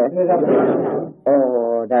ယ်လို့လည်းဩ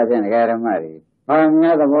ဒါဖြင့်ဒကာဓမ္မတွေဘာ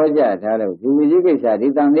များသဘောကျထားလို့ဒီဝိသိကိစ္စဒီ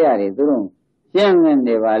တန်တရားတွေသူတို့ရှင်း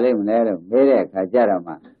နေပါလိမ့်မလဲလို့မေးတဲ့အခါကျတော့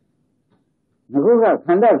မှငခုကခ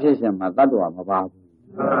န္ဓာဖြစ်ရှင်မှာတတ္တဝါမပါဘူး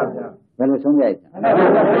ဘယ်လိုဆုံးဖြတ်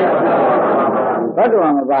တတ္တဝါ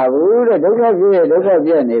မပါဘူးတဲ့ဒုက္ခဖြစ်ရဒုက္ခပြ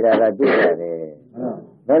ည့်နေတာကတွေ့ရတယ်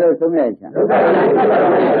ဘယ်လိုဆုံးဖြတ်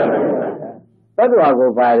တတ္တဝါ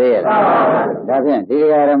ကိုပါသေးရဲ့ဒါဖြင့်ဒီ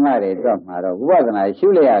ဓမ္မတွေတော့မှာတော့ဝိပဿနာရှု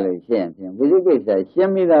လိုက်ရလို့ရှိရင်ဖြင့်ဝိသိကိစ္စရှ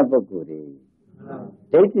င်းမိသားပုဂ္ဂိုလ်တွေ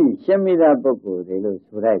ဒိဋ္ဌိရှင်းမိသားပုဂ္ဂိုလ်တွေလို့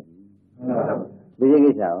ဆိုလိုက်ပြီဝိသိ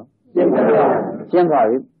ကိစ္စရောရှင်းပါ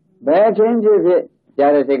ပြီဘယ်ချင်းဖြစ်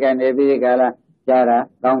ကြားတဲ့စိတ်ကနေပြီးဒီကလာကြားတာ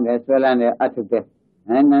ကောင်းတယ်ဆွဲလန်းတယ်အထုတယ်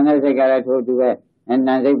နာနဲ့စိတ်ကလည်းထိုးတူပဲ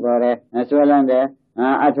နာစိတ်ပေါ်တယ်ဆွဲလန်းတယ်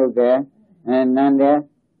အထုတယ်နာတယ်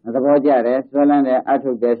သဘောကျတယ်ဆွဲလန်းတယ်အ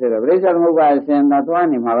ထုတယ်ဆိုတော့ပရိစ္ဆေသမုပ္ပါအစဉ်သာသွား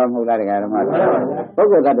နေမှာပဲမဟုတ်လားတရားဓမ္မတွေပုဂ္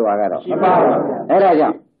ဂိုလ်တ attva ကတော့အဲ့ဒါကြော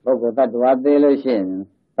င့်ပုဂ္ဂိုလ်တ attva သေးလို့ရှိရင်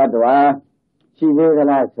တ attva ရှိသေးသ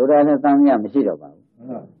လားဆိုတာနဲ့သံမြမရှိတော့ပါဘူး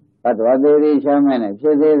တ attva သေးသေးချမ်းမဲ့နဲ့ဖြ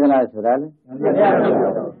စ်သေးသလားဆိုတာလေ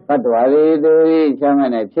တ attva သေးသေးချမ်း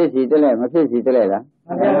မဲ့နဲ့ဖြစ်စီတလဲမဖြစ်စီတလဲလား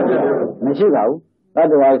မရှိပါဘူးတ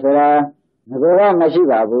attva ဆိုတာငကိုကမရှိ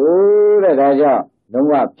ပါဘူးတဲ့ဒါကြောင့်လုံး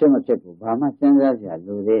ဝဖြစ်မဖြစ်ဘူးဘာမှစဉ်းစားစရာ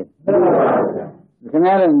လိုသေးခင်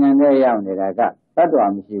ဗျားတို့ဉာဏ်နဲ့ရောက်နေတာကတ attva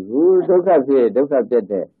မရှိဘူးဒုက္ခဖြစ်ဒုက္ခပြတ်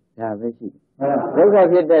တဲ့ဒါပဲရှိဒုက္ခ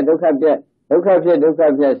ဖြစ်တဲ့ဒုက္ခပြတ်ဒုက္ခဖြစ်ဒုက္ခ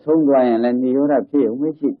ပြတ်ဆုံးသွားရင်လည်းនិရောဓဖြစ်ဦးမ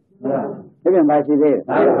ရှိဒါပြန်ပါရှိသေးတယ်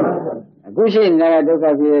အခုရှိနေတာကဒုက္ခ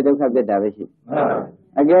ဖြစ်ဒုက္ခပြတ်တာပဲရှိ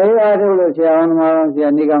အကယ်၍အထုတ်လို့ဆရာဝန်သမားဆရာ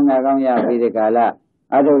နေကောင်းငါကောင်းရပြီးဒီကာလ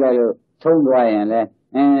အထုတ်လိုက်လို့ဆုံးသွားရင်လည်း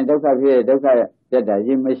ဒုက္ခဖြစ်ဒုက္ခပြတ်တာ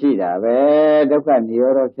ရှိမရှိတာပဲဒုက္ခនិ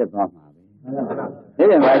ရောဓဖြစ်သွားမှာပဲဒါ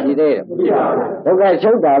ပြန်ပါရှိသေးတယ်ဒုက္ခ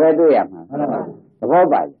ချုပ်တာပဲတွေ့ရမှာသဘော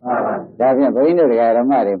ပါဒါဖြင့်ဘုန်းကြီးတို့ဓမ္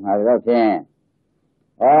မတွေမှာတော့ဖြင့်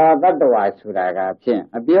တတ္တဝါဆိုတာကဖြင့်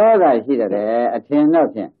အပြောသာရှိတယ်အထင်တော့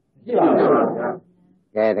ဖြင့်ရှိပါဘူး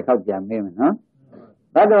ကဲတစ်ခေါက်ပြန်မေးမယ်နော်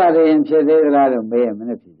တတ္တဝါတွေဖြစ်သေးသလားလို့မေးရင်မ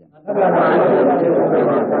နဲ့ဖြစ်ကြ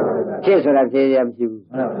ဖြစ်ဆိုတာဖြစ်ရမရှိဘူး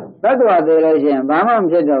တတ္တဝါတွေလို့ရှိရင်ဘာမှမ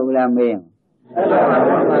ဖြစ်တော့ဘူးလားမေးရင်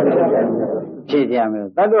ဖြစ်ကြမယ်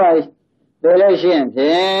တတ္တဝါတွေလို့ရှိရင်ဖြ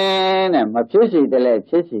င့်တဲ့မဖြစ်စီတလဲ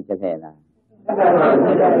ဖြစ်စီတလဲလား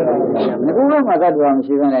ငကူကမှတ attva မ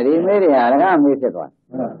ရှိဘဲနဲ့ဒီမေးတွေဟာလည်းမေးဖြစ်သွား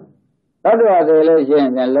တ attva တွေလို့ရှိရ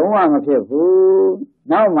င်လုံးဝမဖြစ်ဘူး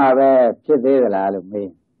နောက်မှပဲဖြစ်သေးသလားလို့မေး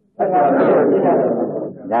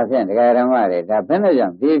ဒါဖြင့်တရားဓမ္မတွေဒါဘယ်နဲ့ကြော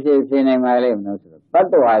င့်ဒီဖြေနိုင်ပါလိမ့်မလို့ဆိုတော့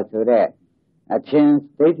တ attva ဆိုတဲ့အချင်း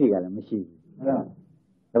ဒိဋ္ဌိကလည်းမရှိဘူး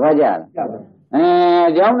သဘောကျလား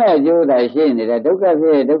အကြောင်းနဲ့အကျိုးသာရှိနေတဲ့ဒုက္ခဖြ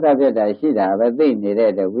စ်ဒုက္ခဖြစ်တာရှိတာပဲသိနေတဲ့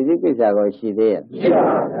အတွက်ဝိသိကိစ္စကိုရှိသေးရဲ့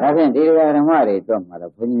ဒါဖြင့်ဒီဓမ္မတွေတော့မှာ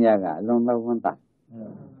တော့ဘုန်းကြီးများကအလွန်ပဲဝန်တာ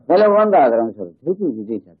ဘယ်လိုဝန်တာတုံးဆိုဒုက္ခဝိသိ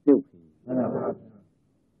ကိစ္စပြုတ်ပြီ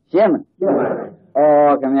ရှင်းမ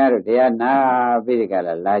လားခင်ဗျားတို့တရားနာပြီးဒီက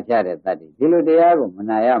လာကြတဲ့တတ်တယ်ဒီလိုတရားကိုမ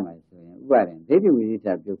နာရမယ်ဆိုရင်ဥပါဒင်ဒိဋ္ဌိဝိသိကိစ္စ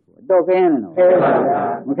ပြုတ်ဖို့အတော်ခဲနေတော့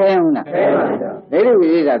မခဲဘူးလားဒိဋ္ဌိဝိ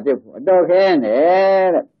သိကိစ္စပြုတ်ဖို့အတော်ခဲနေ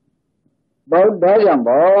တဲ့ ဘောတော့ကြောင့်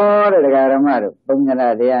ဘောတဲ့တရားဓမ္မတို့သုံးညနာ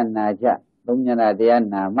တရားနာချသုံးညနာတရား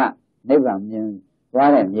နာမှနိဗ္ဗာန်မြင်သွား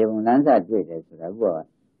တဲ့မြေပုံလမ်းစတွေ့တယ်ဆိုတာကပု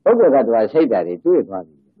ဂ္ဂိုလ်ကတူစိတ်ဓာတ်တွေတွေ့သွား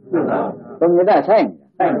ပြီသုံးညနာဆိုင်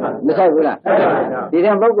မဆိုင်ဘူးလားဒီ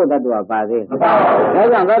တဲ့ပုဂ္ဂိုလ်တ attva ပါသေးဒါ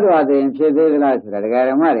ကြောင့်တ attva သိရင်ဖြစ်သေးသလားဆိုတာတရား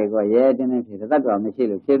ဓမ္မတွေကရဲတင်းတင်းဖြစ်တယ်တ attva မရှိ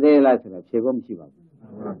လို့ဖြစ်သေးလားဆိုတာဖြေဖို့မရှိပါဘူး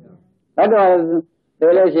တ attva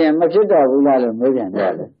ဆိုလို့ရှိရင်မဖြစ်တော့ဘူးလားလို့မေးပြန်ကြတ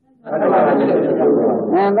ယ်တ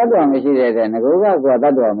attva မရှိတဲ့ငကိုကတ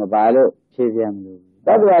attva မပါလို့ဖြေပြန်မလို့တ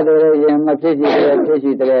attva ဆိုလို့ရှိရင်မဖြစ်ရှိတယ်ဖြစ်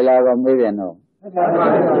ရှိတယ်လားတော့မေးပြန်တော့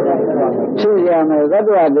ဖြစ်ရမယ်တ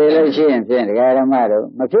attva သိလို့ရှိရင်ဖြင့်တရားဓမ္မတို့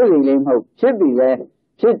မဖြစ်ပြီလေးမဟုတ်ဖြစ်ပြီလေ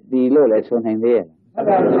ဖြစ်ပြီလို့လည်းဆိုနိုင်သေးရဲ့တ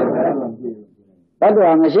attva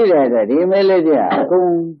မရှိတဲ့အတွက်ဒီမေးလေးကြီးအကုန်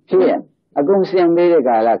ဖြစ်အကုန်စင်ပေးတဲ့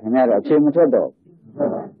ကာလခင်ဗျားတို့အဖြေမထွက်တော့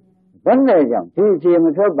ဘယ်နဲ့ကြောင့်ဒီအဖြေမ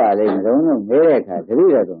ထွက်ပါလိမ့်မယ်တော့မေးတဲ့အခါတတိ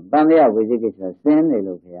ယတော့တန်တရားဝိသိကိစ္စဆင်းနေ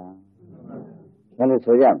လို့ခင်ဗျာဘယ်လို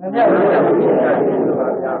ဆိုကြမလဲ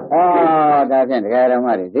ဒါဖြင့်တရားဓမ္မ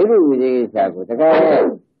တွေဒိဋ္ဌိဝိသိကိစ္စကိုတကယ်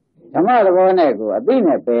ဓမ္မသဘောနဲ့ကိုအသိ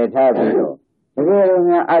နဲ့ပယ်ထားပြီးတော့တကယ်လို့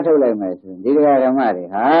များအထုတ်လိုက်မယ်ဆိုရင်ဒီတရားဓမ္မတွေ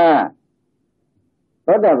ဟာ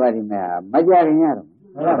သောတာပတိမေဟာမကြရင်ရတော့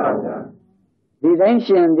ဒီတိုင်း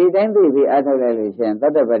ရှင်ဒီတိုင်းသိပြီးအထုတ်လိုက်လို့ရှင်သော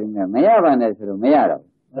တာပတိမေမရပါနဲ့ဆိုလို့မရတော့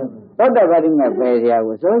သောတာပတိမေပယ်ရာ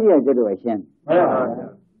ကိုစိုးရကျွတ်တော့ရှင်း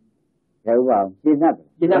တယ်ဟုတ်ပါဘူးရှင်းတတ်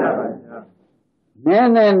တယ်နည်း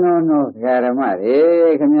နည်းနိုးတရားဓမ္မတွေ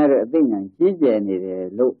ခင်ဗျားတို့အသိဉာဏ်ကြီးကျယ်နေတယ်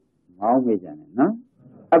လို့မောင်းမိကြတယ်နော်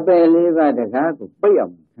အပယ်လေးပါးတကားကိုပိတ်အော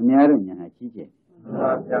င်ခင်ဗျားတို့ညာကြီးကျယ်မှန်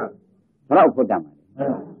ပါဗျာဘယ်တော့ဖွတ်တတ်မှာလဲ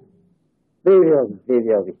သိပြောပြီတ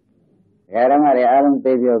ရားဓမ္မတွေအားလုံး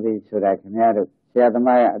သိပြောပြီဆိုတာခင်ဗျားတို့ဆရာသ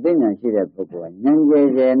မားရဲ့အသိဉာဏ်ရှိတဲ့ပုဂ္ဂိုလ်ကဉာဏ်ကျယ်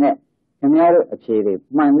ကျယ်နဲ့ခင်ဗျားတို့အဖြေတွေ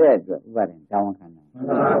မှန်တဲ့အတွက်ဥပါဒံတောင်းခံတာမှန်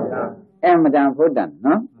ပါဗျာအမှန်တန်ဖွတ်တတ်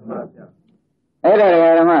နော်မှန်ပါဗျာအဲ့ဒါတ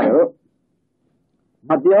ရားဓမ္မတို့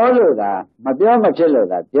မပြောလို့သာမပြောမဖြစ်လို့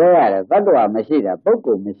သာပြောရတယ်တ attva မရှိတာပုဂ္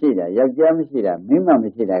ဂိုလ်မရှိတာယောက်ျားမရှိတာမိန်းမမ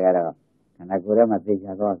ရှိတာကတော့ခန္ဓာကိုယ်ထဲမှာသိကြ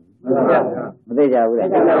သွားပြီမသိကြဘူးလား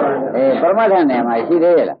ပရမတ္ထနယ်မှာရှိ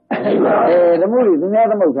သေးရဲ့လားသမုဒိသူများ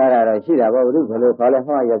သမုတ်ထားတာတော့ရှိတာပေါ့ဘုရုဘယ်လိုခေါ်လဲ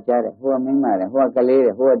ဟောယောက်ျားတဲ့ဟိုကမိန်းမတဲ့ဟိုကကလေး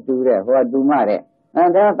တဲ့ဟိုကတူတဲ့ဟိုကတူမတဲ့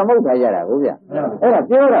ဒါသမုတ်ထားကြတာဟုတ်ဗျအဲ့ဒါ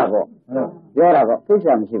ပြောတာပေါ့ကိစ္စ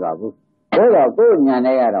မရှိပါဘူးဒါတော့ကိုယ်ညာ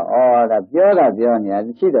နဲ့ကတော့ဒါပြောနေတာ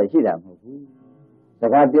ရှိတာမဟုတ်ဘူးစ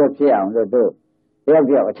ကားပြောဖြစ်အောင်လို့တို့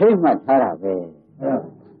ပြောအထိတ်မှတ်ထားတာပဲ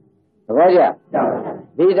သဘောကျ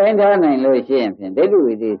ဒီတိုင်းထားနိုင်လို့ရှိရင်ဖြင့်ဒိဋ္ဌိ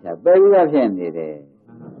ဝိသေသပယ်ပြီးသားဖြစ်နေတယ်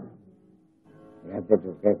ဒါ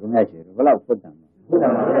တို့ကခုနကရှိဘယ်လောက်ဖွတ်တယ်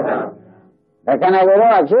ဒါခန္ဓာကိုယ်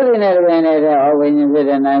ကဖြစ်နေတဲ့တွင်နေတဲ့ဝိညာဉ်ဖြစ်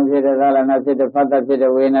တဲ့နာမ်ဖြစ်တဲ့သာလနာဖြစ်တဲ့ဖတ်တဖြစ်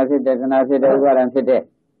တဲ့ဝေဒနာဖြစ်တဲ့သနာဖြစ်တဲ့ဥပါဒံဖြစ်တဲ့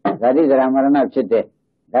ဇာတိဇရာမရဏဖြစ်တဲ့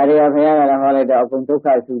ဒါတွေကဘုရားကလည်းဟောလိုက်တော့အကုန်ဒုက္ခ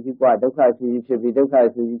ဆူကြီးกว่าဒုက္ခဆူကြီးဖြစ်ပြီးဒုက္ခ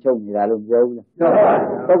ဆူကြီးချုပ်နေတာလို့ပြောဘူးလား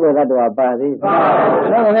ပုဂ္ဂိုလ်ကတော့ပါသေးတယ်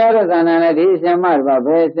ဘုရားကသဏ္ဍာန်နဲ့ဒီအရှင်မတပါဘ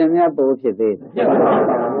ယ်အရှင်များပို့ဖြစ်သေး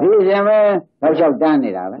ဒီအရှင်ပဲတော့လျှောက်တန်းနေ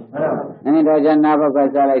တာပဲတော့ကျန်နာဘက်က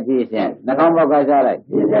စားလိုက်ဒီအရှင်နှာခေါင်းဘက်ကစားလိုက်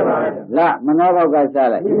လမနောဘက်ကစား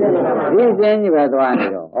လိုက်ဒီအရှင်ကြီးပဲသွားနေ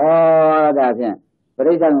တော့ဒါဖြင့်ပ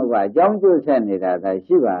ရိစ္ဆေသမုပ္ပါအကြောင်းကျိုးဆက်နေတာဒါ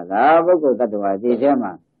ရှိပါလားပုဂ္ဂိုလ်တ attva ဒီထဲ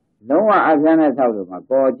မှာလုံးဝအပြန်းနဲ့ထောက်လို့မှာ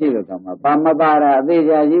ပေါ်ကြည့်လို့တော့မှာပါမပါတာအသေး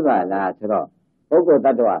ချာကြီးပါလားဆိုတော့ပုဂ္ဂိုလ်တ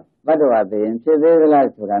attva သိရင်ဖြစ်သေးသလား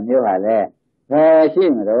ဆိုတာမျိုးပါလေဘယ်ရှိ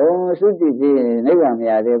မလို့သုတိပြီးနိဗ္ဗာန်မ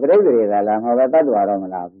ရသေးပြိဋ္ဌိတွေကလာမှာပဲတ attva တော့မ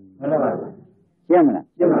လာဘူးမှန်ပါပါရှင်းမလား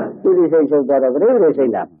ရှင်းပါသုတိစိတ်ချုပ်တော့ပြိဋ္ဌိစိ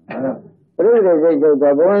တ်လာမှာပြိဋ္ဌိစိတ်ချုပ်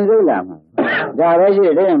တော့ဘဝင်စိတ်လာမှာဒါပဲရှိ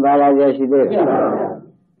တယ်ဘာလာရရှိသေးတယ်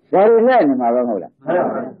ဒါတွေနဲ့နေမှာပဲမဟုတ်လား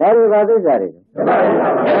ဒါတွေဘာသစ္စာတွေ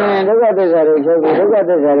ဒုက္ခသစ္စာတွေချုပ်ပြီးဒုက္ခ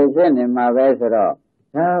သစ္စာတွေဖြစ်နေမှာပဲဆိုတော့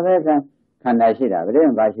ဒါပဲခန္ဓာရှိတာဗျ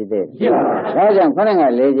ဘာရှိသေးဒါကြောင့်ခဏက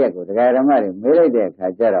၄ချက်ကိုတရားဓမ္မတွေမေးလိုက်တဲ့အခါ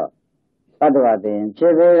ကျတော့တ attva သိရင်ဖြ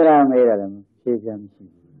စ်သေးကြလားမေးတယ်လည်းဖြေပြန်မရှိ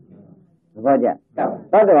ဘူးဘာကြတ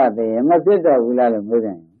attva သိရင်မဖြစ်တော့ဘူးလားလို့မေးတ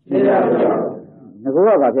ယ်ဖြစ်ပါဘူးငါက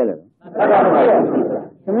ဘာဖြစ်လဲ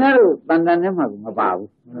ခင်ဗျားတို့တန်တန်ထဲမှာမပါဘူး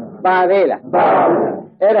ပါသေးလားပါဘူး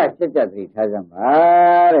အဲ့ဒါချက်ချက်သတိထားကြပါ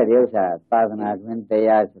တဲ့ဒီဥစ္စာသာသနာ့တွင်တ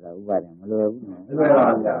ရားဆိုတာဥပါဒံမလွယ်ဘူးနော်မလွယ်ပါ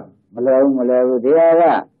ဘူးဗျာမလွယ်ဘူးတရားက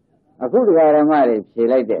အခုတရားဓမ္မတွေဖြေ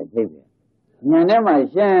လိုက်တဲ့အဖြစ်ပဲဉာဏ်ထဲမှာ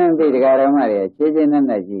ရှင်းပြီးတရားဓမ္မတွေခြေချင်း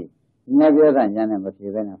နဲ့ကြီးဉာဏ်ပြောတာဉာဏ်နဲ့မဖြေ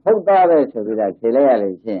ဘဲနဲ့ဟုတ်သားပဲဆိုပြီးတော့ဖြေလိုက်ရ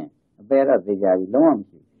လို့ရှိရင်အပေတော့သိကြပြီလုံးဝမ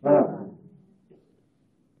ရှိ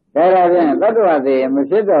ဘူးဒါဖြင့်သတ္တဝါသိရင်မ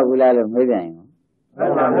ဖြစ်တော့ဘူးလားလို့မေးပြန်ရင်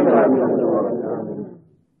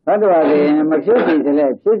သတ္တဝါတွေမဖြစ်စီတလဲ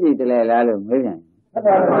ဖြစ်စီတလဲလားလို့မေးပြန်သ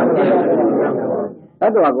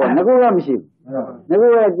တ္တဝါကငကူကမရှိဘူးငကူ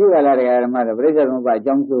ကကြည့်ရလားတရားဓမ္မတော့ပြိဿသမုပ္ပါအ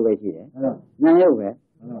ကြောင်းကျိုးပဲရှိတယ်ဉာဏ်ရုပ်ပဲ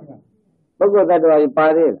ပုဂ္ဂိုလ်တ attva ပါ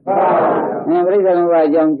သေးလားပရိစ္ဆေသမုပ္ပါ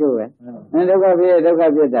အကြောင်းကျိုးပဲဒုက္ခဖြစ်ဒုက္ခ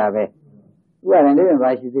ဖြစ်တာပဲဥပါဒံလေးပါ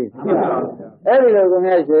ရှိသေးတယ်အဲ့ဒီလိုကို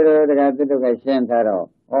မြတ်ဆွေတော်တရားသစ္စာရှင်းထားတော့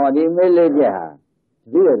ဒီမေးလေးချက်ဟာ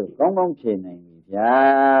တပည့်တော်ကောင်းကောင်းဖြေနိုင်ပြီဗျာ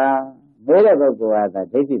မေးတဲ့ပုဂ္ဂိုလ်ဟာ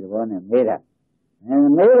ဒိဋ္ဌိသဘောနဲ့မေးတာ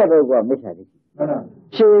မေးတဲ့ပုဂ္ဂိုလ်ကမိစ္ဆာဒိဋ္ဌိ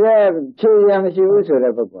ဖြေရမရှိဘူးဆို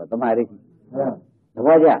တဲ့ပုဂ္ဂိုလ်ကသမာဓိဋ္ဌိသ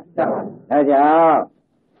ဘောကျဒါကြောင့်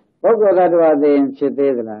ပုဂ္ဂိုလ်တ attva သိရင်ဖြစ်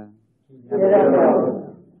သေးသလား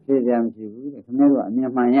ဖြစ်ရမရှိဘူးတဲ့ခင်ဗျားတို့အမြ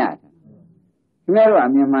င်မှန်ရတယ်ခင်ဗျားတို့အ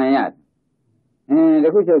မြင်မှန်ရတယ်တ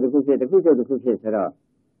ခုချုပ်တခုဖြစ်တခုချုပ်တခုဖြစ်ဆိုတော့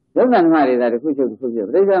ယုံနာဓမ္မတွေသာတခုချုပ်တခုဖြစ်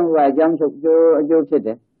ပြိဿမှုကအကြောင်းချုပ်အကျိုးဖြစ်တ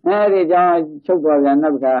ယ်အဲဒီအကြောင်းချုပ်သွားပြန်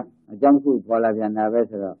နောက်တစ်ခါအကြောင်းခုပေါ်လာပြန်တာပဲ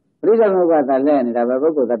ဆိုတော့ပြိဿမှုကသာလဲနေတာပဲပု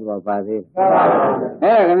ဂ္ဂိုလ်တ attva ပါသေးတ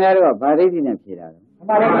ယ်ခင်ဗျားတို့ကဗာဒိဋ္ဌိနဲ့ဖြေတာပဲ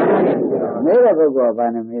မေးတဲ့ပုဂ္ဂိုလ်ကဘာ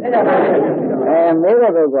နဲ့မေးတယ်မေး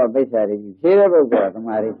တဲ့ပုဂ္ဂိုလ်ကပိစ္ဆာဒိဋ္ဌိဖြေတဲ့ပုဂ္ဂိုလ်ကသ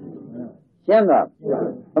မာဓိဋ္ဌိရှင်းတော့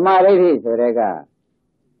သမာဓိဋ္ဌိဆိုတဲ့က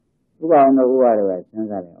ဥပအောင်တို့ဥပါတော့စဉ်း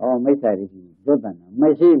စားတယ်မိစ္ဆာဒိဋ္ဌိလွတ်တန်တာမ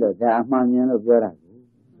ရှိလို့ဒါအမှန်မြင်လို့ပြောတာ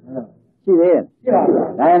ရှိသေးရဲ့ရှိပါဘူး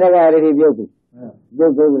ဒါရင်တကဒိဋ္ဌိပြုတ်ပြီပြု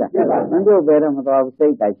တ်သေးဘူးလားမပြုတ်ပဲတော့မတော်ဘူးစိ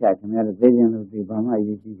တ်တိုက်ချခင်ဗျားတို့သိခြင်းလို့ဒီဘာမှအ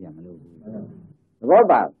ရေးကြီးကြမလို့သဘော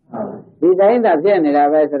ပါဒီတိုင်းသာဖြစ်နေတာ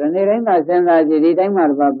ပဲဆိုတော့နေတိုင်းသာစဉ်းစားကြည့်ဒီတိုင်းမှာ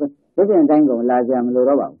တော့ဒီပြင်တိုင်းကုန်လာကြမလို့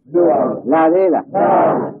တော့ပါဘူးလာသေးလား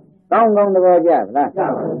ကောင်းကောင်းသဘောကျလား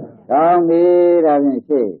ကောင်းပြီဒါဖြင့်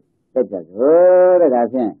ရှေ့တက်ကြစို့တဲ့ဒါ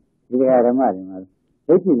ဖြင့်ဒီဓမ္မတွေမှာ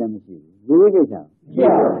ဒိဋ္ဌိလည်းမရှိဘူးဝိကိစ္စမရှိ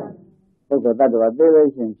ပါဘူးပုဂ္ဂိုလ်တ attva သိလို့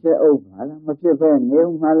ရှင်ဖြစ်အောင်ပါလားမဖြစ်ဘဲနေ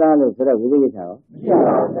အောင်ပါလားလို့ဆိုတော့ဝိကိစ္စရောမရှိ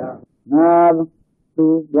ပါဘူးငါသူ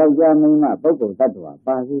ယောက်ျားမင်းမပုဂ္ဂိုလ်တ attva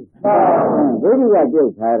ပါသေးဒိဋ္ဌိကပြု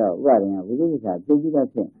တ်ထားတော့ဥပါဒင်ကဝိကိစ္စပြုတ်ပြီးတော့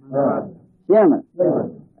ဖြစ်ရှင်းမလား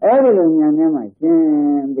အဲ့ဒီလိုဉာဏ်နဲ့မှရှ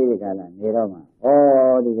င်းပြီးကြလားနေတော့မှ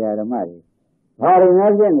ဒီဓမ္မတွေဘာတွေ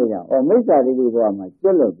များဖြစ်နေကြမိစ္ဆာဒိဋ္ဌိဘောမှာကျွ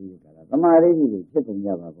တ်လွတ်ပြီးကြလားသမာဓိတွေဖြစ်ကုန်ကြ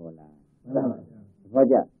ပါဘောလားဟော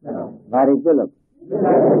ကြဘာတွေကျွတ်လွတ်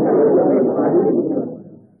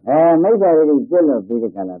မိစ္ဆာဒိဋ္ဌိကျွတ်လွတ်ပြီး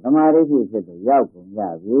ကြလားသမာဓိဖြစ်တော့ရောက်ကုန်ကြ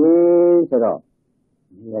ပြီဆိုတော့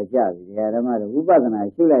ဒီရကြပြီဓမ္မတွေဝိပဿနာ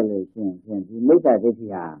ရှုလိုက်လို့ရှိရင်ဒီမိစ္ဆာဒိဋ္ဌိ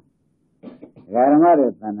ဟာဓမ္မတွေ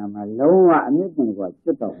သဏ္ဍာန်မှာလုံးဝအမြင့်တင်က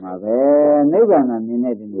ကျွတ်တော်မှာပဲနိဗ္ဗာန်ကမြင်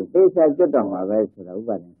တဲ့ဒီလိုသိချာကျွတ်တော်မှာပဲဆိုတော့ဥ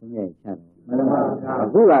ပါဒ်ဆုံးဖြတ်ချတယ်မှန်ပါဗျာအ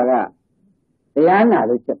ခုကတရားနာ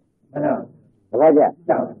လို့ကျွတ်မှန်ပါဗျာ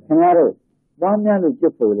ခင်ဗျားတို့ပွားများလို့ကျွ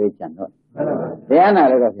တ်ဖို့လေးကြံတော့မှန်ပါဗျာတရားနာ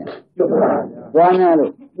လို့တော့ဖြင့်ကျွတ်ပါဗျာပွားများ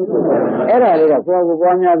လို့အဲ့ဒါလေးတော့ကိုယ်ကို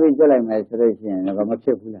ပွားများပြီးကျွတ်လိုက်မယ်ဆိုလို့ရှိရင်တော့မဖြ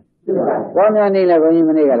စ်ဘူးလားကျွတ်ပါပွားများနေလဲဘုန်းကြီး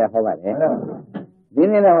မနေ့ကလည်းဟောပါတယ်ဒီ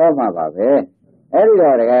နေ့လည်းဟောမှာပါပဲအဲ့ဒီ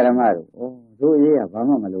တော့ဓမ္မတို့ရေးရဘာ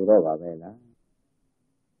မှမလိုတော့ပါပဲလား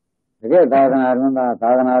တကယ်သာသနာ့တွင်သာ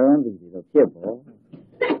သနာ့တွင်သူတို့ဖြစ်ပေါ်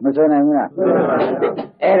မဆိုနိုင်ဘူးလား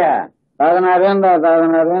အဲ့ဒါသာသနာ့တွင်သာသ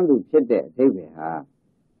နာ့တွင်သူဖြစ်တဲ့အဓိပ္ပာယ်ဟာ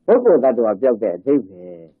ပုဂ္ဂိုလ်တ attva ပြောက်တဲ့အဓိပ္ပာ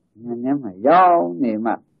ယ်ဉာဏ်နဲ့မှရောက်နေ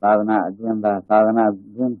မှသာသနာ့အတွင်သာသာသနာ့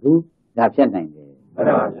တွင်သူဒါဖြစ်နိုင်တယ်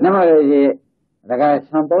နမရကြီးဒါက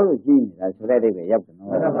ဆံပေါ်လို့ကြည့်နေတာဆိုတဲ့အဓိပ္ပာယ်ရောက်တယ်နော်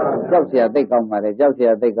ကြောက်เสียသိကောင်းပါလေကြောက်เสีย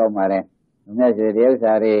သိကောင်းပါလေမြတ်စွာဘုရားဥစ္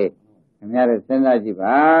စာတွေခင်ဗျားတို့စဉ်းစားကြည့်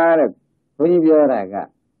ပါတဲ့ဘုန်းကြီးပြောတာက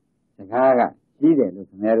စကားကကြီးတယ်လို့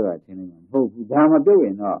ခင်ဗျားတို့ကထင်နေမှာမဟုတ်ဘူးဒါမပြုတ်ရ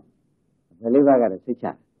င်တော့ဘယ်လေးပါးကတော့စိတ်ချ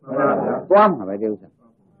သွားမှာပဲဒီဥစ္စာ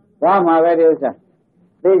သွားမှာပဲဒီဥစ္စာ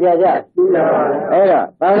သိကြကြအဲ့တော့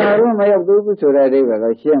ဘာသာရေးမရောက်သေးဘူးဆိုတဲ့အဓိပ္ပာယ်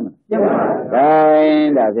ကိုရှင်းမှာရှင်းပါ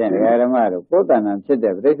ဘူးဒါဖြင့်ဓမ္မတို့ကိုယ်တဏ္ဍာဖြစ်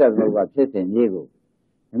တဲ့ပြိဿသမုပ္ပါဖြစ်စဉ်ကြီးကို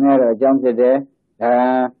ခင်ဗျားတို့အကြောင်းဖြစ်တယ်ဒါ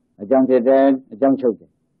အကြောင်းဖြစ်တယ်အကြောင်းချုပ်တယ်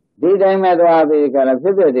ဒီတိုင်းမဲ့သွားပြီးကြလားဖြ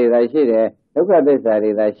စ်ဖြစ်တွေသာရှိတယ်ဒုက္ခသစ္စာ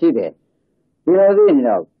တွေသာရှိတယ်ဒီလိုသိရင်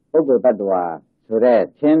တော့ပုဂ္ဂိုလ်တ attva ဆိုတဲ့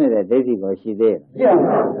သင်နေတဲ့ဒိဋ္ဌိကိုရှိသေးတ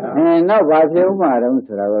ယ်နောက်ဘာဖြစ်ဥမှာတုံး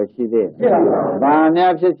ဆိုတာကိုရှိသေးတယ်ဘာ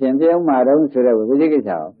များဖြစ်ခြင်းဖြစ်ဥမှာတုံးဆိုတဲ့ဝိသိကိစ္စ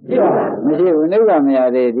ရောမရှိဘူးနိဗ္ဗာန်မရ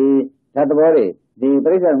သေးဒီဓာတ်သဘောတွေဒီ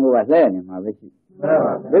ပြိဿမှုကလှည့်နေမှာပဲရှိ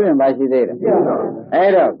ဒီပြင်ဘာရှိသေးတယ်အဲ့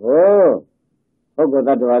တော့ပုဂ္ဂိုလ်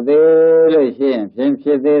တ attva သေးလို့ရှိရင်ဖြ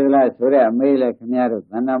စ်သေးသလားဆိုတဲ့အမေးလဲခင်ဗျားတို့သ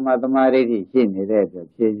ဏ္ဍာန်မှာသမာဓိရှိနေတဲ့အတွက်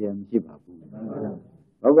ဖြေခြင်းမရှိပါဘူး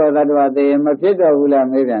ပုဂ္ဂိုလ်တ attva သေးမဖြစ်တော့ဘူးလား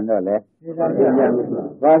မေးပြန်တော့လေ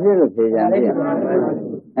ဘာဖြစ်လို့ဖြေကြလဲ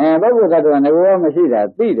ပုဂ္ဂိုလ်တ attva ငရောမရှိတာ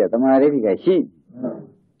သိတယ်သမာဓိကရှိ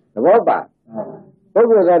သဘောပါပုဂ္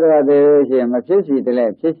ဂိုလ်တ attva သေးလို့ရှိရင်မဖြစ်စီတလဲ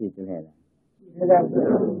ဖြစ်စီတလဲလား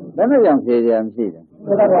ဘယ်နဲ့ကြောင့်ဖြေကြမရှိတယ်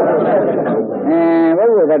ပုဂ္ဂို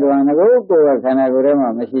လ်တ attva ငကိုယ်ကိုယ်ခန္ဓာကိုယ်ထဲမှာ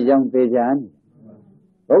မရှိကြောင်းသိကြတယ်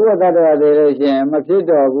ပုဂ္ဂိုလ်တ attva သေးလို့ရှိရင်မဖြစ်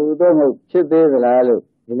တော့ဘူးသို့မဟုတ်ဖြစ်သေးသလားလို့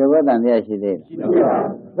ဒီလိုပဲတန်တရားရှိသေးတယ်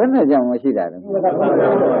ဘယ်နဲ့ကြောင့်မရှိတာလဲပု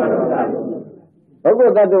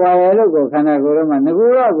ဂ္ဂိုလ်တ attva ရဲ့လို့ကိုခန္ဓာကိုယ်ထဲမှာငကို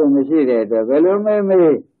ယ်ကမရှိတဲ့အတွက်ဘယ်လို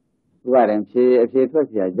မေး ဥပါဒံဖြေအဖြေထွက်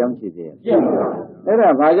เสียအကြောင်းရှိသေးရဲ့အဲ့ဒါ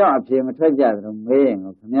ဘာကြောင့်အဖြေမထွက်ကြသလဲမေးရင်ခ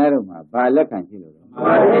င်ဗျားတို့မှာဘာလက်ခံရှိလို့လဲဩ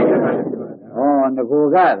ငကို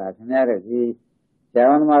ကသာခင်ဗျားတို့ဒီဆ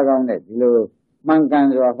ရာသမားကောင်းတဲ့ဒီလိုမှန်ကန်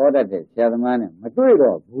စွာဟောတတ်တဲ့ဆရာသမားနဲ့မတွေ့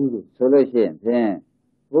တော့ဘူးလို့ဆိုလို့ရှိရင်ဖြင့်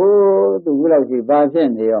ဟိုးသူဘုလောက်ရှိဘာဖြစ်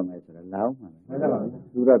နေရောမယ်ဆိုတော့လောင်းမှာ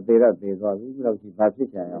သူတော့သေသွားပြီဘုလောက်ရှိဘာဖြစ်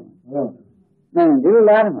ချင်ရအောင်ဒီလို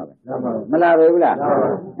လားမှာပဲမလားပဲဘူးလား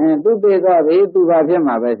သူသေသွားပြီသူဘာဖြစ်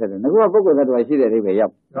မှာပဲဆိုတော့ငါကပုဂ္ဂိုလ်သတ္တဝါရှိတဲ့အိဗယ်ရော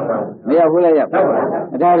က်မရောက်ဘူးလားရောက်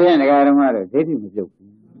ဒါဖြင့်ဒကာဓမ္မတို့ဒိဋ္ဌိမပြုတ်ဘူး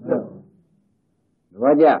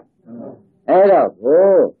ဘောကြအဲ့တော့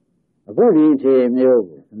အခုဒီအခြေမျိုး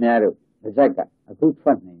ကိုခင်ဗျားတို့ပါဇက်ကအခုထွ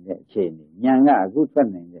က်နိုင်တဲ့အခြေအနေဉာဏ်ကအခုထွက်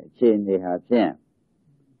နိုင်တဲ့အခြေအနေဟာဖြင့်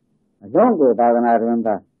အလုံးကိုသာသနာတွင်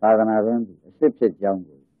သာသနာတွင်အစ်စ်ဖြစ်ကြောင်း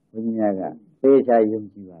ကိုဘုန်းကြီးများကသေချာယုံ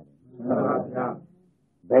ကြည်ပါတယ်မှန်ပါဗျာ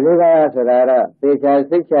ဘယ်လိုကဆိုတာတော့သေချာ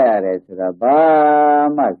စိတ်ချရတယ်ဆိုတာဘာ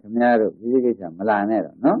မှခင်ဗျားတို့ဒီကိစ္စမလာနဲ့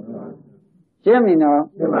တော့နော်ရှင်းပြီနော်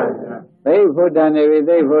ရှင်းပါဗျာသိဖို့တန်နေပြီ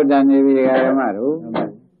သိဖို့တန်နေပြီဓမ္မတို့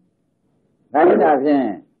ဒါကြတာဖြင့်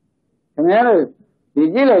ခင်ဗျားတို့ဒီ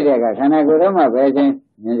ကြည့်လိုက်တဲ့အခါခန္ဓာကိုယ်ထဲမှာပဲချင်း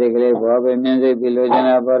မြင်စိတ်ကလေးပေါ်ပဲမြင်စိတ်ပြီးလိုချင်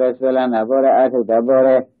တာပေါ်တယ်ဆွဲလန်းတာပေါ်တယ်အာထုတ်တာပေါ်တ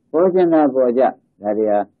ယ်ပေါ်ချင်တာပေါ်ကြဒါတွေ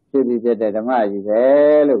ကဖြစ်ပြီးပြတဲ့ဓမ္မကြီးပဲ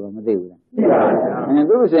လို့မသိဘူးလားသိပါဗျာ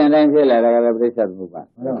သူ့စဉ်တိုင်းဖြစ်လာတာကလည်းပြိဿသမုပ္ပါ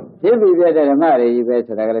ဖြစ်ပြီးပြတဲ့ဓမ္မတွေကြီးပဲ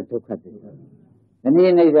ဆိုတာကလည်းဒုက္ခတည်းဒီန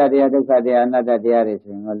ည်းအိဋ္ဌတရားဒုက္ခတရားအနတ္တတရားတွေ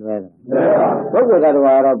ဆိုရင်တော့လွဲတယ်ပုဂ္ဂိုလ်တော်က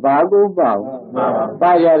တော့ဘာကိုပေါ့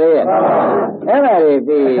ပါကြရဲ့အဲ့ဒါတွေ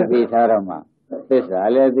သိထားတော့မှသစ္စာ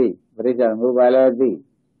လည်းသိပရိစ္ဆေသမုပ္ပါလည်းသိ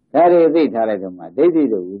ဒါတွေသိထားလိုက်တော့မှဒိဋ္ဌိ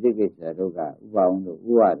တို့ဝိသိကိစ္စတို့ကဥပါဝံတို့ဥ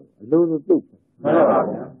ဝတို့အလိုလိုပြုတ်မှန်ပါ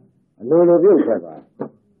ဗျာအလိုလိုပြုတ်ထွက်သွား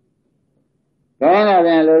ခိုင်းလာပြ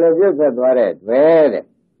န်လိုလိုပြုတ်ထွက်သွားတဲ့တွေ့တဲ့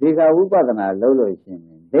ဒီကဝိပဿနာလုံးလို့ရှိရင်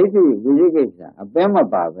ဒိဋ္ဌိဝိသိကိစ္စအပင်းမ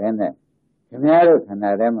ပါပဲနဲ့ခင်ဗျားတို့ခန္ဓာ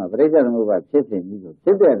ထဲမှာပရိစ္ဆေသမုပ္ပါဖြစ်စဉ်ကြီးကိုဖြ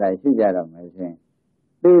စ်တဲ့အတိုင်းရှိကြတော့မယ်ဆိုရင်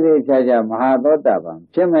သေသေးချာချာမဟာသောတာပန်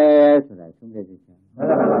ဖြစ်မယ်ဆိုတာသုံးဖြတ်ကြည့်မှန်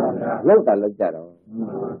ပါဗျာလောက်တာလောက်ကြတော့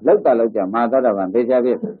လောက်ကြမဟာသောတာပန်သိချာဖြ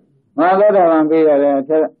စ်မဟာသောတာပန်ပြီးရတယ်အ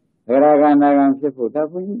ထက်ဒဂရကနာကံဖြစ်ဖို့ဒါ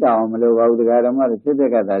ဘုန်းကြီးတောင်းမလို့ပါဘူးဒကာဓမ္မတွေဖြစ်တဲ့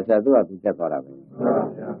ကသာဆရာသူ့အတူတက်သွားတာပဲမှန်ပါ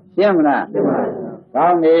ဗျာရှင်းမလားရှင်းပါဗျာကော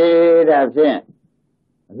င်းပြီဒါဖြင့်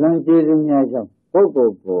အလွန်ကျေးဇူးများကြောင့်ပုဂ္ဂို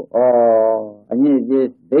လ်ကိုအညစ်အကြေး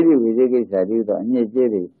ဒိဋ္ဌိဝိသေကိစ္စတည်းတော့အညစ်အကြေး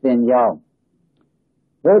တွေသင်ကြောင်း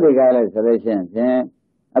ဘုဒ္ဓကလည်းဆိုလို့ရှိရင်ဖြင့်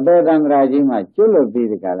အပေတံ္ဍရာကြီးမှာကျွတ်လွတ်ပြီး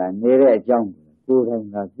ဒီကလာနေတဲ့အကြောင်းကိုယ်တိုင်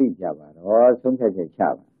ကသိကြပါတော့ဆုံးဖြတ်ချက်ချ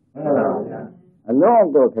ပါမှန်ပါဗျာအလုံး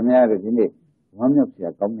ကိုခင်ဗျားတို့ဒီနေ့ဝမ်းမြောက်စရာ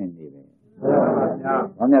ကောင်းနေနေပဲမှန်ပါဗျာ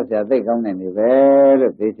ဝမ်းမြောက်စရာသိကောင်းနေနေပဲ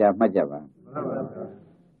လို့သေချာမှတ်ကြပါမှန်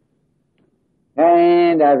ပါဗျာ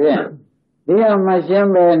ဒါဖြင့်ဒီမရှင်း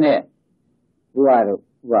ပဲနဲ့ဥပါ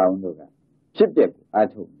အောင်တို့ကဖြစ်တဲ့ကိုအာ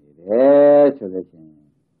ထုတ်နေတယ်ဆိုလို့ရှိရင်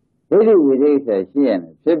ဒိဋ္ဌိဝိသေကိစ္စရှိရင်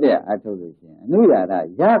ဖြစ်တဲ့အာထုတ်လို့ရှိရင်အနုရာဒ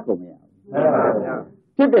ရကုန်မရဘူးမှန်ပါဗျာ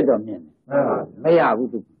ဖြစ်တဲ့တော့မြင်တယ်မှန်ပါမရဘူး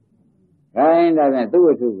သူဒါဖြင့်သူ့ဝ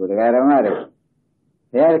တ္ထုကိုဒကာဓမ္မတွေ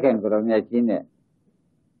ဘုရားခင်ကိုယ်တော်မြတ်ကြီးနဲ့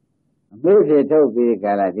အမေးဖြစ်ထုတ်ပြီးကြ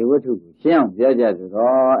လားဒီဝတ္ထုကိုရှင်းအောင်ပြောကြဆို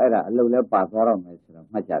တော့အဲ့ဒါအလုပ်လဲပါသွားတော့မယ်ဆိုတော့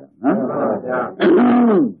မှတ်ကြတော့နော်မှန်ပါဗျာ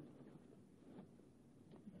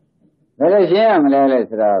ဘယ်လိုရှင်းရမလဲလဲ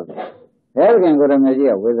ဆိုတော့ဘုရားခင်ကိုယ်တော်မြတ်ကြီး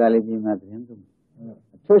ကဝေဇာလိပြည်မှာသတင်းသုံး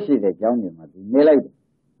အထွတ်ရှိတဲ့ကျောင်းတွေမှာသူနေလိုက်တယ်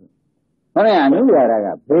ဟောတဲ့အနုရာက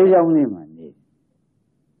ဘေးကျောင်းလေးမှာနေ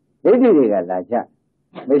ဒိဋ္ဌိတွေကလာကြ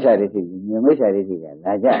မိစ္ဆာဒိဋ္ဌိမြင်မိစ္ဆာဒိဋ္ဌိက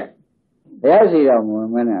လာကြဘုရားရှိတော်မူ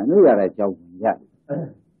မနဲ့အနုရာကျောင်းဝင်ကြ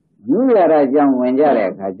အနုရာကျောင်းဝင်ကြတဲ့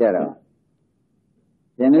အခါကျတော့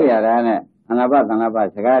ရှင်နုရာနဲ့အနာပသနာပ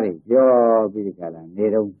စကားတွေပြောပြီးဒီကလာနေ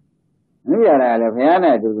တော့အနုရာလည်းဘုရား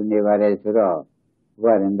နဲ့အတူတူနေပါတယ်ဆိုတော့ဘု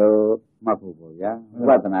ရားရင်တို့မှတ်ဖို့ပေါ့ဗျာ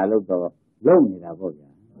ဝိပဿနာလုပ်တော့လုပ်နေတာပေါ့ဗျာ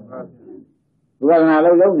ဝိပဿနာ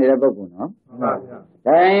လုပ်နေတဲ့ပုဂ္ဂိုလ်နော်မှန်ပါဗျာ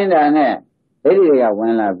တိုင်းဒါနဲ့ဒိဋ္ဌိတွေကဝ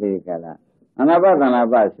င်လာပြီးကြလားအနာပသနာ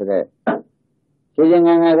ပဆိုတဲ့ရှင်ရှင်င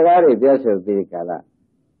န်းငန်းစကားတွေပြောဆိုပြီးကြလား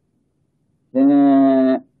ရှင်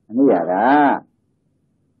အနုရာ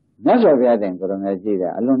မြတ်စွာဘုရားတိုင်ကိုယ်တော်မြတ်ကြီးတ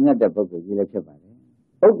ယ်အလွန်မြတ်တဲ့ပုဂ္ဂိုလ်ကြီးလည်းဖြစ်ပါတယ်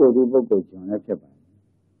ပုဂ္ဂိုလ်သူပုဂ္ဂိုလ်ကျွန်လည်းဖြစ်ပါတယ်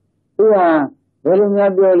သူဟာဘယ်လို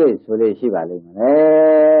များပြောလို့ဆိုလို့ရှိပါလိမ့်မလဲ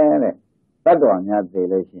တဲ့တတ္တဝါများသိ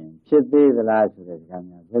လို့ရှိရင်ဖြစ်သေးသလားဆိုတဲ့စကား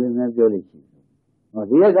များဘယ်လိုများပြောလို့ရှိဟော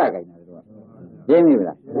ဒီရစကိုင်တာတို့ကရှင်းပြီ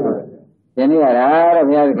လားရှင်းနေရတာတဲ့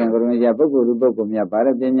ဘုရားခင်ကိုယ်တော်မြတ်ပုဂ္ဂိုလ်သူပုဂ္ဂိုလ်များဗာရ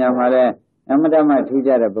ပညာမှာလည်းအမတမထူးကြ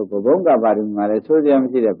တဲ့ပုဂ္ဂိုလ်ဘုံကပါရမီမှာလည်းဆိုးစရာမ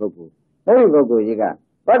ရှိတဲ့ပုဂ္ဂိုလ်အဲဒီပုဂ္ဂိုလ်ကြီးက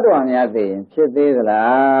တတ္တဝါများသိရင်ဖြစ်သေးသ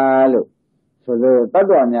လားလို့ဆိုလို့တတ္တ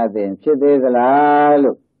ဝါများသိရင်ဖြစ်သေးသလား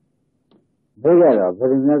လို့ဘုရားတော့ဘယ်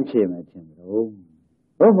လိုမျိုးဖြေမယ်ထင်တယ်ဘု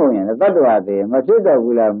ဟုတ်ရင်တတ္တဝါသိရင်မဖြစ်တော့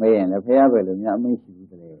ဘူးလားမေးရင်လည်းဘုရားပဲလို့များအမိန့်ရှိဘူး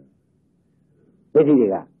တည်းဒိဋ္ဌိတွေ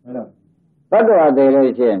က တတ္တဝါသေး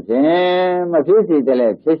လို့ရှိရင်ဖြင့်မဖြစ်စီတယ်လေ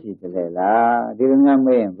ဖြစ်စီတယ်လေလားဒီလိုများ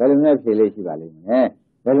မေးရင်ဘယ်လိုများဖြေလို့ရှိပါလိမ့်မယ်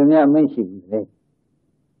ဘယ်လိုများအမိန့်ရှိဘူးလဲ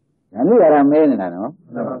ဒါနုရတာမဲနေတာနော်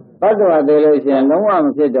တတ္တဝါသေးလို့ရှိရင်လုံးဝမ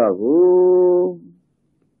ဖြစ်တော့ဘူး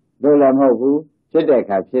လို့လည်းမဟုတ်ဘူးဖြစ်တဲ့အ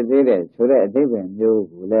ခါဖြစ်သေးတယ်ဆိုတဲ့အဓိပ္ပာယ်မျိုး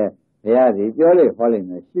ကိုလည်းဘုရားကြီးပြောလို့ဟောလို့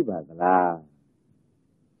ရှိပါသလား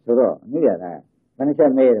ဆိုတော့အနုရတာဘယ်နှချ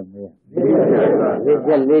က်မဲတော့မဲ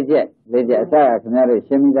လေးချက်အစကခင်ဗျားတို့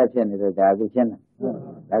ရှင်းပြီးသားဖြစ်နေတော့ဒါအခုရှင်း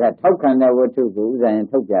တာဒါကထောက်ခံတဲ့ဝတ္ထုကိုဥစ္စာရင်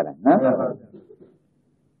ထုတ်ပြတာနော်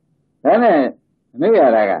ဒါနဲ့အနုရ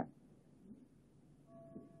တာက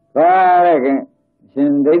ဘာတဲ့ရှ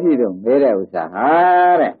င်ဒိဋ္ဌိတို့မဲတဲ့ဥစ္စာဟာ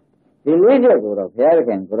တဲ့ဒီလေးချက်ကိုတော့ဘုရားခ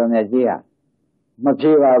င်ကိုရမကြီးဟာမ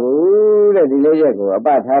ဖြေပါဘူးတဲ့ဒီလေးချက်ကိုအပ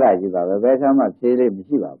ထားတာကြီးပါပဲဘယ်ဆောင်မှဖြေလို့မ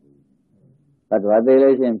ရှိပါဘူးတတ္တဝါသေး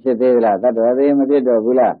လို့ရှိရင်ဖြစ်သေးလားတတ္တဝါသေးမဖြစ်တော့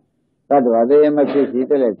ဘူးလားတတ္တဝါသေးမဖြစ်စီ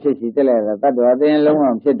တက်လဲဖြစ်စီတက်လဲတတ္တဝါသေးလုံးဝ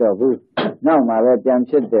မဖြစ်တော့ဘူးနောက်မှပဲပြန်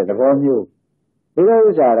ဖြစ်တဲ့သဘောမျိုးဒီလိုဥ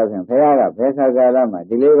စ္စာတော့ဖြင့်ဘုရားကဘယ်ခါကာလမှာ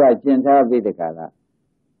ဒီလေးပါကျင့်ထားပြီးတဲ့ကာလ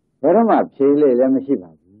ဘယ်တော့မှဖြေလို့လည်းမရှိပါ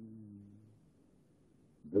ဘူး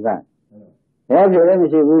ဒီကဘယ်ဖြေလို့မ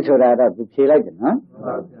ရှိဘူးဆိုတာတော့သူဖြေလိုက်တယ်နော်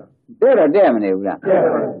တဲ့တော့တဲ့မနေဘူးလား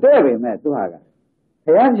တဲ့ပေမဲ့သူဟာက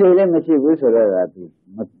ဘုရားဖြေလို့မရှိဘူးဆိုတော့သူ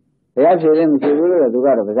ဘုရားဖြေလို့မရှိဘူးလို့သူက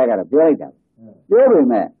တော့ဗဇက်ကတော့ပြောလိုက်တာပြောပေ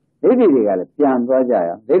မဲ့ဒိဋ္ဌိတွေကလည်းပြန်သွားကြ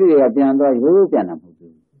ရောဒိဋ္ဌိတွေကပြန်သွားရိုးပြန်တာမဟုတ်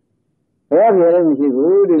ဘူးဘုရားဖြေလို့မရှိ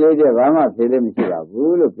ဘူးဒီလေးချက်ဘာမှဖြေလို့မရှိပါ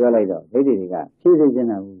ဘူးလို့ပြောလိုက်တော့ဒိဋ္ဌိတွေကဖြေစေချင်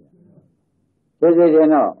တာဘူးဖြေစေချင်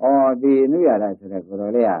တော့ဒီအနုရတာဆိုတဲ့ကိုယ်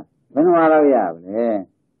တော်လေးကဘယ်နှမလောက်ရပါလဲ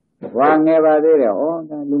ဝါငယ်ပါသေးတယ်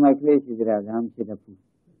ဒါလူမိုက်ကလေးရှိကြတာဒါမှဖြစ်တတ်ဘူး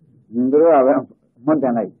သူတို့ကပဲမွတ်တ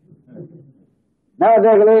ယ်လိုက်နောက်တ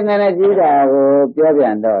က်ကလေးနည်းနည်းကြီးတာကိုပြောပြ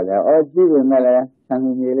န်တော့လေကြီးပြီမဲ့လည်းဆံ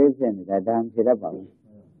ငွေလေးဖြစ်နေတာဒါမှဖြစ်တတ်ပါဘူး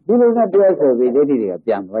ဒီလိုနဲ့ပြောဆိုပြီးဒိဋ္ဌိတွေက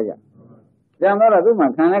ပြန်သွားကြပြန်သွားတော့သူ့မှာ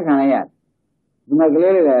ခံလိုက်ရတယ်ဒီမိုက်က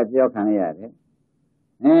လေးတွေလည်းပြောခံရတယ်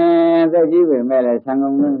သက်ကြီးပြီမဲ့လည်းဆံ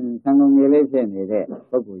ငွေလေးဖြစ်နေတဲ့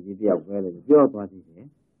ပုဂ္ဂိုလ်ကြီးတယောက်ပဲလို့ပြောသွားသေးတယ်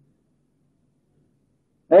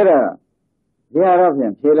အဲ့တော့ဒီတော့ဖြ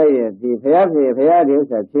င့်ဖြေလိုက်ရဲ့ဒီဘုရားဒီဥစ္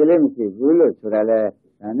စာဖြေလို့မရှိဘူးလို့ဆိုတာလဲ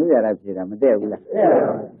ဒါနုရတာဖြေတာမတည့်ဘူးလား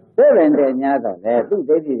တဲ့တယ်တဲ့ညာတော့လေသူ့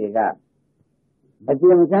ဒိဋ္ဌိတွေကအကျ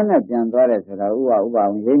ဉ်းချမ်းနဲ့ပြန်သွားတယ်ဆိုတာဥပအော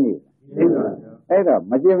င်ရင်းနေအဲ့တော့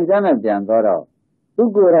မကျဉ်းချမ်းနဲ့ပြန်သွားတော့သူ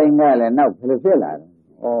ကိုယ်တိုင်ကလည်းနောက်ဘယ်လိုဖြစ်လာလဲ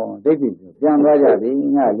ဒိဋ္ဌိပြန်သွားကြပြီ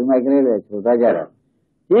ငါလူမိုက်ကလေးတွေဆိုသွားကြတယ်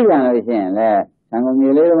ကြီးပြန်လို့ရှိရင်လည်းသံဃာမြေ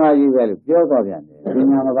လေးသမားကြီးပဲလို့ပြောတော့ပြန်တယ်ဒီ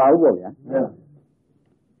ညာမပါဘူးပေါ့ဗျာ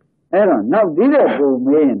အဲ့တော့နောက်ဒီတဲ့ပုံ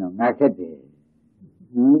မေးရင်တော့ငါခက်တယ်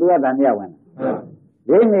သူကတန်တရားဝင်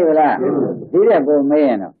ရင်းနေလားဒီတဲ့ပုံမေးရ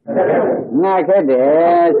င်တော့ငါခက်တ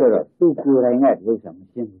ယ်ဆိုတော့သူကိုယ်တိုင်ကဒုက္ခမ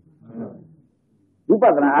ရှင်းဘူးဝိ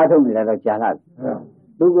ပဿနာအားထုတ်နေတာတော့ကြာလာပြီ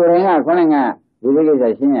သူကိုယ်တိုင်ကခေါင်းကဒီလိုကိ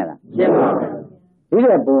စ္စရှင်းရလားရှင်းပါဘူးဒီ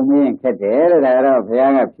တဲ့ပုံမေးရင်ခက်တယ်တဲ့ဒါတော့ဘု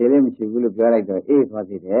ရားကဖြေလို့မရှိဘူးလို့ပြောလိုက်တော့အေးသွား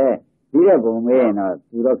သေးတယ်ဒီတဲ့ပုံမေးရင်တော့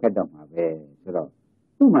သူတော့ခက်တော့မှာပဲဆိုတော့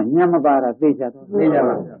သူ့မှာညံမပါတာသိကြတော့သိကြ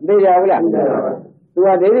ပါသိကြဘူးလားသူက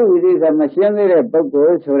ဒိဋ္ဌိဝိသေသမရှင်းသေးတဲ့ပုဂ္ဂို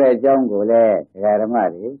လ်ဆိုတဲ့အကြောင်းကိုလည်းဒကာဓမ္မ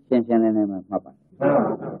တွေရှင်းရှင်းလင်းလင်းမှတ်ပါ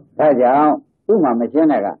ဒါကြောင့်သူ့မှာမရှင်း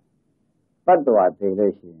တဲ့ကပတ္တဝါသိ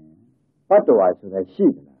လို့ရှိရင်ပတ္တဝါဆိုတာရှိ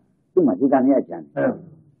သလားသူ့မှာဒီကံရကြံ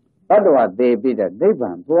ပတ္တဝါသိပြီးတော့နိဗ္ဗာ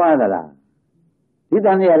န်သွားသလားဒီ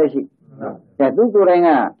ကံရလည်းရှိဒါသူကိုယ်တိုင်က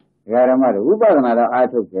ဒကာဓမ္မတွေဝိပဿနာတော့အား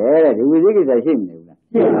ထုတ်တယ်တဲ့ဒီဝိသေကိစ္စရှိမနေဘူး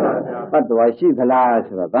ရှိပါဗျာပတ္တဝါရှိသလား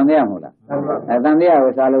ဆိုတော့တန်တရားမဟုတ်လားတန်တရား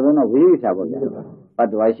ကိုစာလို့တော့ဝိသေကိစ္စပေါ့ဗျာပတ္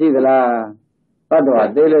တဝါရှိသလားပတ္တဝါ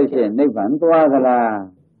သိလို့ရှိရင်နိဗ္ဗာန်သွားသလား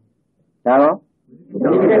ဒါတော့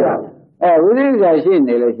ဝိသေကိစ္စရှိ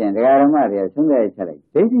နေလို့ရှိရင်ဒကာဓမ္မတွေကသုံးရချက်လိုက်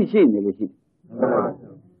ဒိဋ္ဌိရှိနေလို့ရှိသ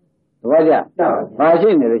ဘောကျဘာရှိ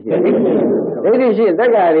နေလို့ရှိရင်ဒိဋ္ဌိရှိသ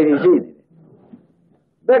က္ကာရီရှိနေ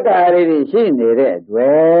သက္ကာရီရှိနေတဲ့အတွ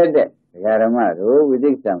က်တဲ့ဒကာဓမ္မတို့ဝိသေ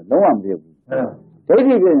ကိစ္စလုံးဝမပြုတ်ဘူးဒိဋ္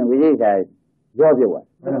ဌိပြင်ဝိသေကိစ္စရောပြုတ်သွား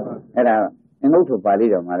အဲ့ဒါအင်္ဂုတ္တပါဠိ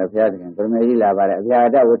တော်မှာလည်းဘုရားသခင်ဗရမေကြီးလာပါတယ်အပြာ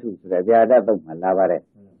ဒဝတ္ထုဆိုတဲ့အပြာဒသုတ်မှာလာပါတယ်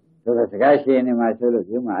ဆိုတော့စကားရှင်းနေမှာဆိုလို့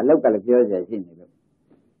ဒီမှာအလောက်ကလည်းပြောကြရှိနေလို့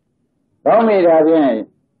ကောင်းနေတာဖြင့်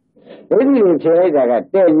ဒိဋ္ဌိကိုဖြေလိုက်တာက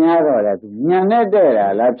တဲ့ညာတော့လားသူညံနဲ့တဲ့တာ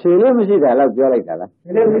လားဖြေလို့မရှိတာတော့ပြောလိုက်တာလား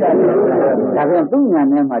ဖြေလို့မရှိတာဒါပြန်သူ့ညံ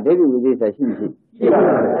နဲ့မှဒိဋ္ဌိဝိသေသရှိမရှိရှိပါ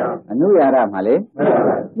ပါဗျာအနုရရမှာလေ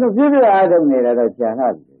သူပြည့်ပြည့်အားထုတ်နေတာတော့ကြာလာ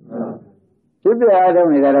ပြီပြည့်ပြည့်အားထုတ်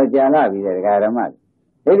နေတာတော့ကြာလာပြီတဲ့ဒကာဓမ္မ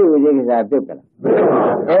ဒိဋ္ဌိဝိသေကိစ္စပြုတ်ကလား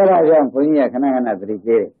အဲ့ဒါကြောင့်ဘုန်းကြီးကခဏခဏသတိ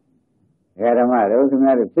ပေးတယ်ဒကာဓမ္မတို့ခင်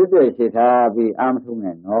ဗျားတို့ပြည့်ပြည့်ရှိထားပြီးအာမထုံး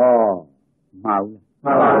နဲ့နော်မှားဘူးမှ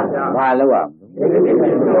န်ပါဗျာဘာလို့อ่ะ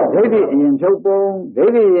ဒိဋ္ဌိအရင်ဖြုတ်ပုံဒိ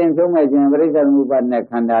ဋ္ဌိအရင်ဖြုတ်မဲ့ခြင်းပရိစ္ဆေသမုပ္ပါဒ်နဲ့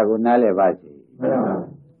ခန္ဓာကိုနားလည်ပါစေ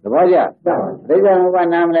သဘောကျပရိစ္ဆေသမုပ္ပါ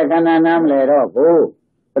နားမလဲခန္ဓာနားမလဲတော့ကို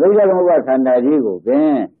ပရိစ္ဆေသမုပ္ပါခန္ဓာကြီးကိုဖြ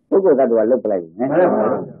င့်ပုဂ္ဂိုလ်တ attva လုတ်ပလိုက်မယ်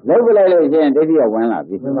လုတ်ပလိုက်လို့ရှိရင်ဒိဋ္ဌိကဝင်လာ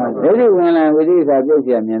ပြီဒိဋ္ဌိဝင်လာဝိသိကိစ္စပြုတ်เ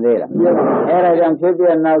สียမြင်သေးလားအဲ့ဒါကြောင့်ဖြစ်ပြ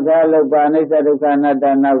နောက်သားလုတ်ပါအိဋ္ဌဒုက္ခအနတ္တ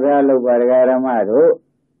နောက်သားလုတ်ပါဒကာရမတို့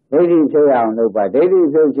ဒိဋ္ဌိဖြုတ်အောင်လုတ်ပါဒိဋ္ဌိ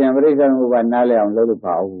ဖြုတ်ခြင်းပရိစ္ဆေသမုပ္ပါနားလဲအောင်လုပ်လို့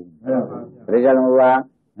ပါဘူးပရိစ္ဆေသမုပ္ပါ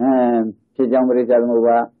ဖြစ်ကြောင်းပရိစ္ဆေသမုပ္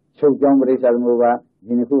ပါချုပ်ကြောင်းပရိစ္ဆေသမုပ္ပါ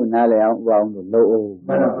ဒီနှစ်ခုနားလဲအောင်ဥပအောင်လို့လုပ်အောင်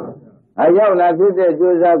အရောက်လာဖြစ်တဲ့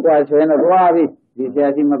ကြိုးစားกว่าဆိုရင်တော့သွားပြီဒီဆရာ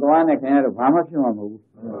ကြီးမသွားနဲ့ခင်ဗျားတို့ဘာမှဖြစ်မှာမဟုတ်ဘူး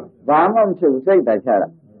ဘာမှမဖြစ်ဘူးစိတ်တချတာ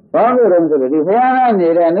ဘာလို့လဲဆိုတော့ဒီဘုရားကနေ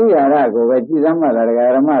တဲ့အနုရာရကိုပဲကြည်စမ်းမှလာဒကာ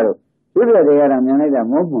ရမတို့သူတို့တွေကမြင်လိုက်တာ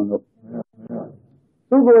မုန်းမှုလို့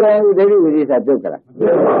သူကိုယ်တိုင်ဒိဋ္ဌိဝိသေသပြုတ်ကြလား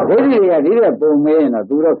ဒိဋ္ဌိတွေကဒီတဲ့ပုံမေးရင်တော့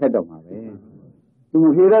သူတော့ခက်တော့မှာပဲသူမ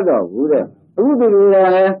ဖြေတော့ဘူးတဲ့အခုသူတွေက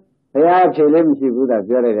လည်းဘုရားဖြေလေးမရှိဘူးသာ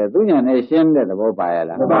ပြောလိုက်တယ်သူညာနဲ့ရှင်းတဲ့သဘောပါရ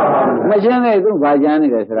လားမရှင်းတဲ့သူဘာကြမ်းနေ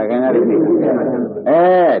တယ်ဆိုတာခင်ဗျားတို့သိ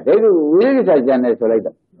ဒိဋ္ဌိဝိသေသကြမ်းတယ်ဆိုလိုက်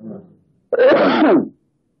တော့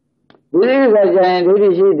ဝိသေသကြမ်းရင်ဒိဋ္ဌိ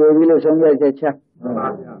ရှိတယ်ပြီလို့ဆုံးဖြတ်ချက်ချ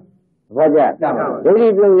ဘာကြဒိဋ္ဌိ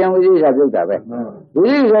ပြုတ်ရင်ဝိသေသပြုတ်တာပဲဝိ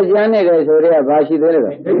သေသကြမ်းနေတယ်ဆိုတော့ဘာရှိသေးလဲ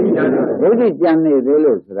ဒိဋ္ဌိကြမ်းနေသေး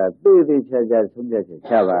လို့ဆိုတာသိသိချာချာဆုံးဖြတ်ချက်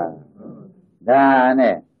ချပါဒါ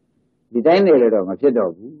နဲ့ဒီတိုင်းနေလို့တော့မဖြစ်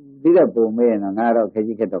တော့ဘူးဒီကပုံမေးရင်တော့ငါတော့ခ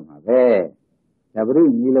ကြီးခက်တော့မှာပဲဒါပရိ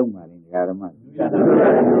ညီလုံးပါလေဒကာရမ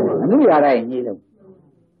အနုရာတိုင်းညီလုံး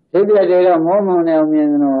သိပြတယ်တော့မောမုံနေအောင်မြင်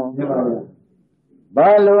တော့ဘာ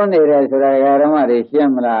လုံးနေတယ်ဆိုတာဒကာရမတွေရှ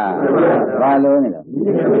င်းမလားဘာလုံးနေလဲ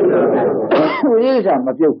ဝိသေသမ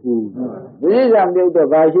ပြုတ်ဘူးဝိသေသမပြုတ်တော့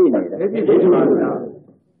ဘာရှိနေလဲ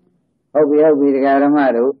ဟုတ်ပြီဒကာရမ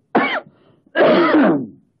တို့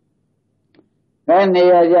အဲ့နေ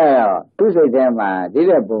ရကြတော့သူ့စိတ်ထဲမှာဒီ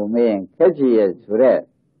တဲ့ပုံမင်းခက်ချီရဲ့ဆိုတဲ့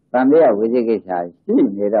သံဃာဝိသေကိစ္စရှိ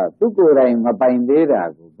နေတော့သူကိုယ်တိုင်မပိုင်သေးတာ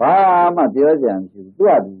ကိုဘာမှပြောကြံမရှိဘူးသူ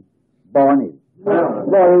ကပေါ်နေ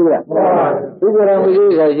ပေါ်ဘူးလားသူကိုယ်တိုင်ဝိသေ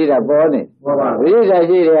ကိစ္စရှိတာပေါ်နေဝိသေကိစ္စ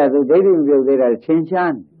ရှိတယ်ကသူဒိဋ္ဌိမပြုတ်သေးတာချင်းချ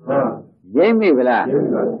မ်းရိမ့်မိဗလား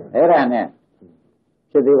အဲ့ဒါနဲ့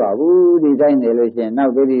ဖြစ်သေးပါဘူးဒီတိုင်းနေလို့ရှိရင်နော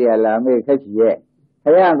က်ဒိဋ္ဌိကလာမေးခက်ချီရဲ့ဖ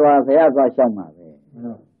ရသွားရှောက်မှာပဲ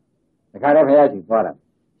တခါတော့ဘုရားရှိသွားတာ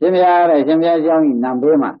ရှင်ဘုရားတဲ့ရှင်ဘုရားကျောင်းကြီးနံ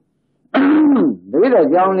ပေးမှာတပည့်တော်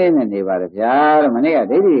ကျောင်းလေးနဲ့နေပါတယ်ဗျာတဲ့မနေ့က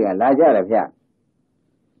ဒိဋ္ဌိကလာကြတယ်ဗျာ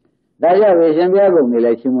ဒါကြောင့်ရှင်ဘုရားကုံနေ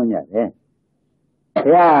လဲရှင်းမွညတယ်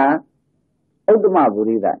ဘုရားဥတ္တမဗု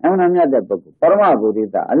ဒိတအမှန်မြတ်တဲ့ပုဂ္ဂိုလ်ပရမဗုဒိ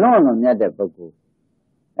တအလွန်အလွန်မြတ်တဲ့ပုဂ္ဂိုလ်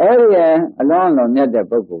အဲ့ဒီအလွန်အလွန်မြတ်တဲ့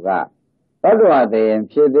ပုဂ္ဂိုလ်ကသတ္တဝါတည်း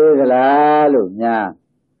ဖြစ်သေးသလားလို့များ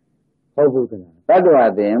ဟုတ်ဘူးကလားတတ္တဝါ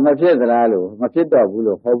တည်းမဖြစ်သလားလို့မဖြစ်တော့ဘူး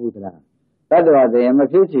လို့ဟောဘူးသလားတတ္တဝါတည်းမ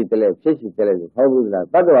ဖြစ်ချီတယ်လို့ဖြစ်ချီတယ်လို့ဟောဘူးသလား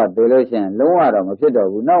တတ္တဝါတည်းလို့ရှိရင်လုံးဝတော့မဖြစ်တော့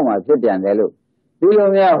ဘူးနောက်မှဖြစ်ပြန်တယ်လို့ဒီလို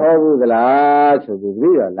များဟောဘူးသလားဆိုပြီးတပ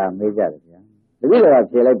ည့်တော်လာမေးကြတယ်ဗျာတပည့်တော်က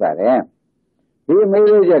ဖြေလိုက်ပါတယ်ဒီမေး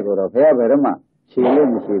လို့ချက်ကိုတော့ဘုရားဘယ်တော့မှဖြေလို့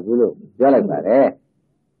မရှိဘူးလို့ပြောလိုက်ပါတယ်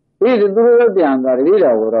ဒီသူတို့ပြန်သွားတပည့်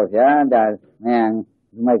တော်ကတော့ဗျာဒါမင်း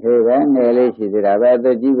မခေပဲငယ်လေးရှိသေးတာပဲအသ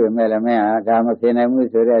က်ကြီးပေမဲ့လည်းမင်းဟာဒါမဖြေနိုင်ဘူး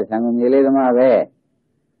ဆိုတဲ့ဆံကုန်ကြီးလေးသမားပဲ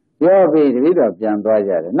ပြောပြီးတပည့်တော်ပြန်သွား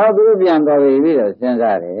ကြတယ်နောက်သူပြန်သွားပြီးတော့စဉ်း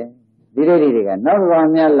စားတယ်ဒီဒိဋ္ဌိတွေကနောက်ဘာ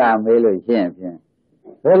များလာမေးလို့ရှင်းဖြင့်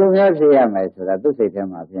ဘယ်လိုများဖြေရမလဲဆိုတာသူ့စိတ်ထဲ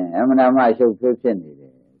မှာဖြင့်အမှန်တမ်းအရှုပ်ထွေးဖြစ်နေတ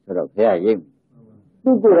ယ်ဆိုတော့ဘုရားရိပ်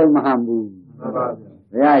သူ့ကိုယ်တိုင်မဟန်ဘူးမှန်ပါဗျာ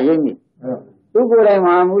ဘုရားရိပ်မိသူ့ကိုယ်တိုင်မ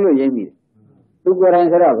ဟန်ဘူးလို့ရိပ်မိတယ်သူကိုယ်တိုင်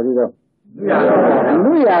ဆိုတော့ဘယ်လိုတော့အ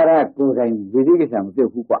နုရာရကိုယ်တိုင်ဝိသိကိစ္စမပြု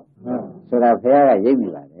တ်ဘူးကွာဆိုတာဘုရားကရိပ်မိ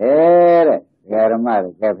ပါတယ်တဲ့ဓမ္မ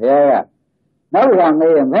တွေကဘုရားကနောက်က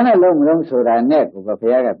မေးရင်မင်းနဲ့လုံးမလုံးဆိုတာနဲ့ကိုဘု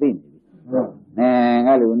ရားကသိနေပြီ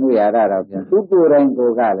ငါလူအနုရာရတော့ပြန်သူကိုယ်တိုင်ကို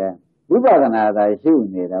ကလည်းဝိပဿနာသာရှိ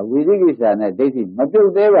နေတာဝိသိကိစ္စနဲ့ဒိဋ္ဌိမပြုတ်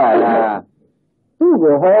သေးပါလားသူ့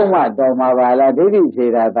ကိုဟောမှတော်မှာပါလားဒိဋ္ဌိဖြေ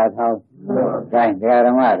တာသာထောင်းဒါဓ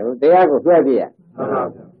မ္မတို့တရားကိုဆွဲပြရ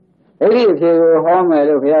အဲ့ဒီအဖြေကိုဟောမယ်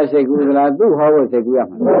လို့ဘုရားရှိခိုးသလားသူ့ဟောဖို့ရှိခိုးရ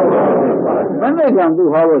မှာမနဲ့ကြောင့်သူ့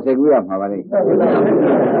ဟောဖို့ရှိခိုးရမှာပါလေ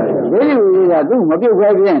ဒီလိုကြီးကသူ့မပြုတ်ခွဲ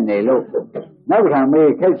ပြင်းနေလို့နောက်ခံ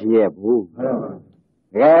မေးခက်ချင်ရဲ့ဘူး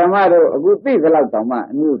ဓမ္မတို့အခုသိသလောက်တောင်မှ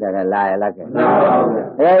အနုဒရလာရလားကဲ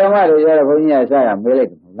ဓမ္မတို့ပြောတော့ဘုန်းကြီးကစကားမေးလိုက်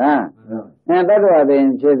တယ်ဟုတ်လားတတ္တဝါတင်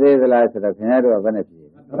ဖြစ်သေးသလားဆိုတော့ခင်ဗျားတို့ကဘယ်နဲ့ဖြေ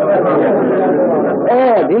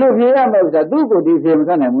ဒီလိုဖြေရမယ်ဆိုတာသူ့ကိုဒီဖြေမ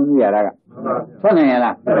ထွက်နိုင်ဘူးနုရတာကထွက်နိုင်ရ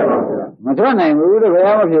လားမထွက်နိုင်ဘူးလို့ဘယ်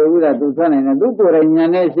မှမဖြေဘူးလားသူထွက်နိုင်တယ်သူကိုယ်တိုင်ဉာဏ်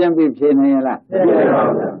နဲ့ရှင်းပြီးဖြေနိုင်ရလားဖြေနိုင်ပါ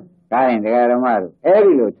ဘူး။ဒါရင်တရားဓမ္မတို့အဲ့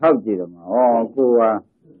ဒီလိုထောက်ကြည့်တော့မှာကိုက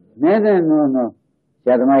နည်းနည်းနော်ဆ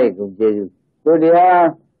ရာသမားရဲ့ဂုဏ်ကျေးဇူးကိုတရား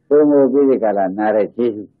ဘုံကိုပြီးဒီကလာနားတဲ့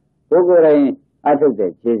ကျေးဇူးကိုယ်တိုင်အထုတ်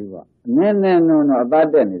တဲ့ကျေးဇူးကနည်းနည်းနော်အသား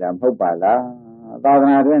တက်နေတာမဟုတ်ပါလား သာသ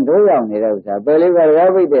နာတွင်တို့ရောက်နေတဲ့ဥစ္စာပယ်လေးပါးတ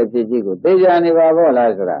ရားပိတ်တဲ့ဖြစ်ကြီးကိုသိကြနေပါဘော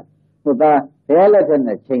လားဆိုတာဟုတ်သားဘယ်လက်ထက်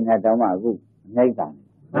နဲ့ချိန်တာတောင်မှအခုနိုင်တာ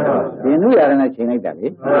ဒီနုရနဲ့ချိန်လိုက်တာလေ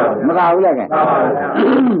မသာဘူးလားကဲ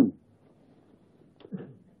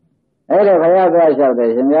အဲ့ဒါဘုရားသွားလျှောက်တယ်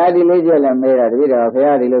ရှင်ဘုရားဒီလေးချက်လည်းမေးတာတပည့်တော်ဘု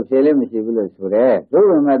ရားဒီလိုဖြေလို့မရှိဘူးလို့ဆိုတယ်တို့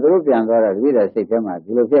ကမှသူတို့ပြန်သွားတော့တပည့်တော်စိတ်ထဲမှာ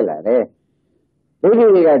ဒီလိုဖြစ်လာတယ်ဒိဋ္ဌိ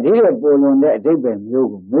တွေကဒီလိုပုံလွန်တဲ့အဓိပ္ပာယ်မျိုး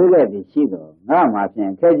ကိုမေးတဲ့ဒီရှိတော့ငါမှဖြ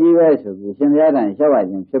င့်ခက်ကြီးပဲဆိုပြီးရှင်ဘုရားတန်လျှောက်ရ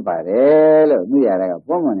ခြင်းဖြစ်ပါတယ်လို့နုရတာက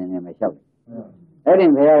ပုံမှန်နေနေမလျှောက်ဘူးအဲ့ဒီ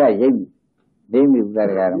ဘုရားကရိပ်မိဒိမိဘူးလား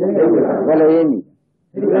တကားတော့ဘယ်လိုရိပ်မိ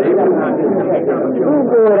သူ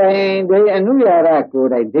ကိုယ်တိုင်ဒီအနုရာရကိုယ်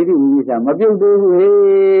တိုင်ဒိဋ္ဌိဝိသမပြုတ်သေးဘူး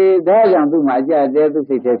ဟေးဒါကြောင့်သူ့မှာအကြတဲ့သူ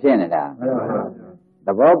စိတ်ထဲဖြစ်နေတာသ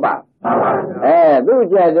ဘောပါသူ့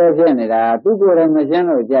ကြတဲ့ဖြစ်နေတာသူကိုယ်တိုင်မရှင်း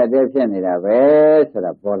လို့ကြတဲ့ဖြစ်နေတာပဲဆို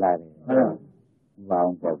တာပေါ်လာတယ်ဘာအော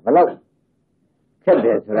င်ပေါ့ဘလို့ခက်တ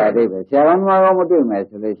ယ်ဆိုတာအိပဲဆရာတော်မှာတော့မတွေ့မယ်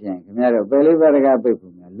ဆိုလို့ရှိရင်ခင်ဗျားတို့ပယ်လေးပါးတကားပိတ်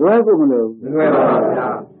ဖို့များလွယ်ဖို့မလိုဘူးလွယ်ပါဗျာ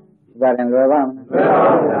ဒါလည်းလွယ်ပါ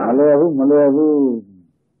မလွယ်ဘူးမလွယ်ဘူး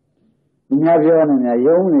ဒီများပြောနေများ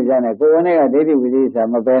ယုံနေကြတယ်ကိုယ်နဲ့ကဒိဋ္ဌိဝိသေစာ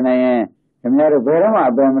မပယ်နိုင်ရင်ခင်ဗျားတို့ဘယ်တော့မှ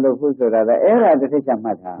အပယ်မလို့ဘူးဆိုတာလည်းအဲ့ဒါတစ်ထစ်ချမှ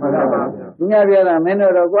တ်တာမှန်ပါပါဒီများပြောတာမင်း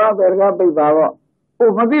တို့တော့ကွာဘယ်တကားပိတ်ပါပေါ့ဟု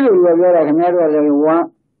တ်မသိလို့ပြောတာခင်ဗျားတို့လည်းဝမ်း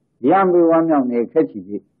ရံပြီးဝမ်းမြောက်နေခက်ချီ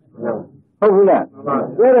ပြီဟုတ်ဘူးလား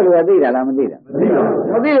ပြောတယ်လူကသိတာလားမသိတာ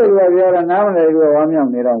မသိလို့ပြောတာနားမလည်လို့ဝမ်းမြောက်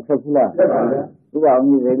နေတော့ခက်ဘူးလားခက်ပါဗျာဥပအောင်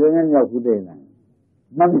ကြီးတွေလည်းမြောက်ဘူးတဲ့လား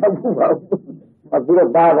မမြောက်ဘူးပါဘူးအခု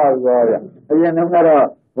တော့ပါပါပြောဗျအရင်ကတော့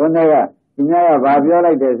ဘုန်းတော်ကဒီများကဘာပြော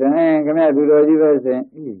လိုက်တယ်ဆိုရင်ခင်ဗျာသူတော်ကြီးပဲဆိုရင်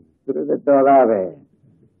သူတို့တော်သားပဲ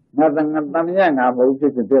ငါတမညငါမဟုတ်ဖြ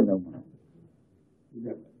စ်ဖြစ်တဲ့တော့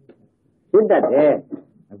ဖြစ်တတ်တယ်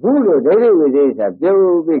အခုလိုဒိဋ္ဌိဝိသေစာပြုတ်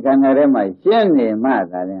ပြီးခန္ဓာထဲမှာရှင်းနေမှ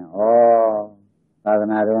သာရင်ဩသာသ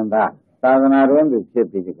နာတွင်သာသနာတွင်သူဖြစ်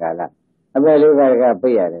ပြီးဒီကလာအပယ်လေးပါးကပိ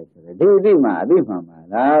တ်ရတယ်ဆိုတော့ဒီအတိမှန်ပါ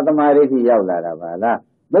လားသမာဓိဋ္ဌိရောက်လာတာပါလား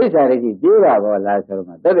မိစ္ဆာဒိဋ္ဌိပြေးတာပေါ့လားဆို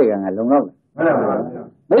တော့တတ္တကံကလုံလောက်တယ်မှန်ပါဗျာ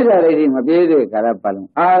မိစ္ဆာဒိဋ္ဌိမပြေးတဲ့ကာလပတ်လုံး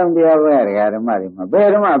အာရုံတရားပဲဓမ္မတွေမှာဘယ်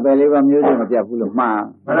တော့မှပယ်လေးပါးမျိုးစုမပြတ်ဘူးလို့မှား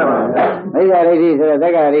မှန်ပါဗျာမိစ္ဆာဒိဋ္ဌိဆိုတော့တ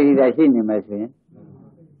က္ကရာဒိဋ္ဌိသာရှိနေမယ်ဆိုရင်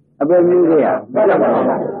အပယ်မျိုးတွေဟာမှန်ပါ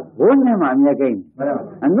ဗျာဘုန်းနဲ့မှအမြဲကိန်းမှန်ပါဗျာ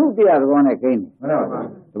အနုတရားသဘောနဲ့ကိန်းမှန်ပါဗျာ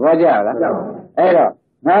သဘောကျလားအဲ့တော့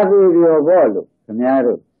ငါသူပြောဖို့လို့ခင်ဗျား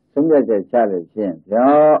တို့သုံးရချက်ချလို့ဖြင့်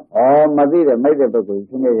ပြောမသိတဲ့မိတ်တဲ့ပုဂ္ဂိုလ်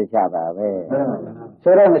သုံးရချက်ချတာပဲ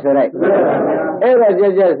ဆိုတော့မဆိုလိုက်အဲ့ဒါကြ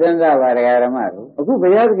က်ကြက်စဉ်းစားပါဒကာဓမ္မတို့အခုဘု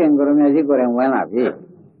ရားသခင်ကိုရမကြီးကိုယ်တိုင်ဝင်လာပြီ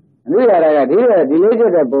အနုရာကဒီလေးချ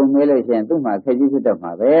က်တဲ့ပုံမေးလို့ရှိရင်သူ့မှာခက်ကြီးဖြစ်တတ်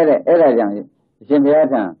မှာပဲတဲ့အဲ့ဒါကြောင့်အရှင်ဘုရား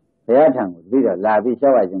ထံကိုပြီးတော့လာပြီးရှော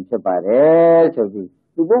က်ရခြင်းဖြစ်ပါတယ်ဆိုပြီး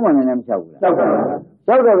သူပုံမှန်နဲ့မရှောက်ဘူးလားရှောက်ပါဘူး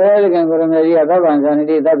ရှောက်တော့ဘုရားသခင်ကိုရမကြီးကသဗ္ဗံဇာနိ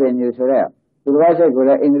တိသဗ္ဗညုဆိုတဲ့သူတစ်ပါးစိတ်ကိုလ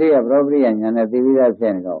ည်းဣန္ဒြိယပရောပရိယညာနဲ့သိပြီးသားဖြ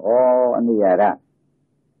စ်နေတော့အနုရာရ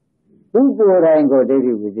သူကိုယ်တိုင်ကိုဒိဋ္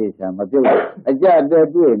ဌိဝိသေစာမပြုတ်အကြတဲ့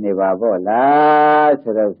တွေ့နေပါပေါ့လား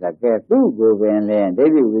ဆိုတော့ကဲသူ့ကိုပင်လင်းဒိ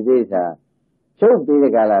ဋ္ဌိဝိသေစာချုပ်ပြီး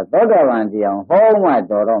ကြလားသောတာပန်တရားဟောမှ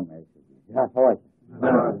တော်တော့မယ်ဆိုပြီးဒါဟောမှ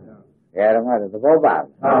န်ပါဗျာဓမ္မတို့သဘောပါ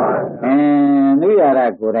နုရာရ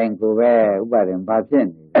ကိုယ်တိုင်ကိုပဲဥပါဒင်ဘာဖြစ်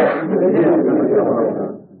နေ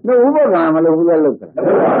တို့ဥပက္ခမလို့ဘူးလို့လုပ်တာ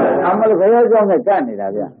အမလို့ဘုရားကြောင့်နဲ့ကတ်နေတာ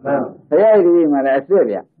ဗျဘုရားဒီမှာလည်းအစ်စ်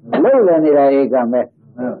ဗျလုပ်လည်းနေတာဧကမဲ့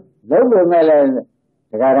လုပ်လို့မဲ့လည်း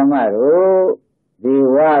ဒကာဓမ္မတို့ဒီ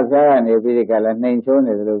ဝါဖျားကနေပြီးဒီကလည်းနှိမ်ချိုး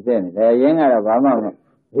နေသလိုဖြစ်နေတယ်ရင်းကတော့ဘာမှမ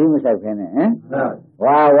ပြီးမဆိုင်ခင်းနဲ့ဟမ်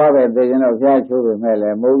ဝါပဲသိရင်တော့ဖျားချိုးပေမဲ့လ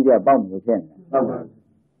ည်းမဟုတ်ကြပေါက်မှုဖြစ်နေဟုတ်ပါဘူး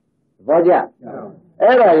ဘောကြ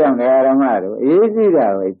အဲ့ဒါကြောင့်ဒကာဓမ္မတို့အရေးကြီးတာ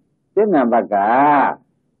ပဲစိတ်နံပါတ်က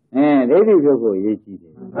ဒိဋ္ဌိပြုတ်ကိုရေးကြည့်တ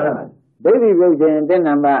ယ်ဒိဋ္ဌိပြုတ်ခြင်းတဏ္ဍ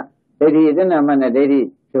မဒိဋ္ဌိတဏ္ဍမနဲ့ဒိဋ္ဌိ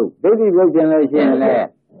ဖြုတ်ဒိဋ္ဌိပြုတ်ခြင်းလို့ရှိရင်လည်း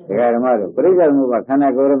ဒကာဓမ္မတို့ပရိစ္ဆေသမုပ္ပါခန္ဓာ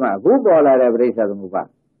ကိုယ်ဓမ္မအခုပေါ်လာတဲ့ပရိစ္ဆေသမုပ္ပါ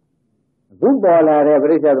အခုပေါ်လာတဲ့ပ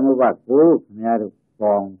ရိစ္ဆေသမုပ္ပါကိုခင်ဗျားတို့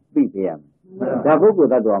ပေါင်းသိပြရမယ်ဒါပုဂ္ဂို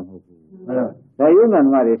လ်တ attva မဟုတ်ဘူးဒါယုံနာဓ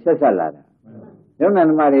မ္မတွေဆက်ဆက်လာတာယုံနာ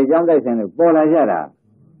ဓမ္မတွေအကြောင်းတိုက်ဆိုင်လို့ပေါ်လာကြတာ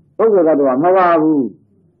ပုဂ္ဂိုလ်တ attva မပါဘူး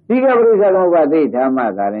ဒီကပရိစ္ဆေသမုပ္ပါသိဓမ္မ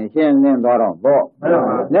သာရင်ရှင်းလင်းသွားတော့ပေါ့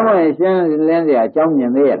မှန်ပါဘူးရှင်းလင်းစရာအကြောင်းမြ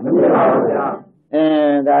င်သေးရဲ့မမြင်ပါဘူးဗျာ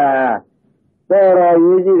ဒါတော်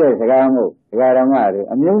ရေးကြည့်တဲ့စကားမို့ဒကာဓမ္မတွေ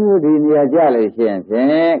အမျိုးမျိုးဒီနေရာကြလို့ရှိရင်ဖြ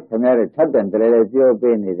င့်ခင်ဗျားတို့ထပ်တန်တလဲလဲပြော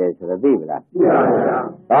ပေးနေတယ်ဆိုတော့သိပလားသိပါဗျာ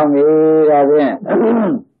ကောင်းပြီဒါဖြင့်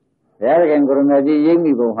ဘုရားခင်ကိုရမကြီးရိပ်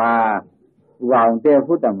မိပုံဟာဥပအောင်တဲ့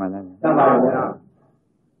ဖို့တမန်လားတမန်ပါဗျာ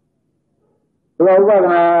ဒီဥပဒ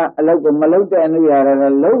နာအလုတ်ကိုမလုတ်တဲ့အနုရာလား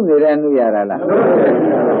လုံနေတဲ့အနုရာလား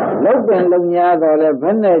လုတ်ပြန်လုံညာတော့လဲဘ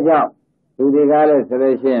ယ်နဲ့ကြောင့်သူတွေကလည်းဆို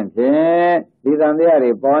လို့ရှိရင်ဖြင့်ဒီသံတရား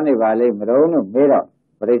တွေပေါ်နေပါလိမ့်မလို့မေးတော့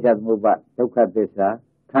ပရိစ္ဆေသမုပ္ပါဒုက္ခသစ္စာ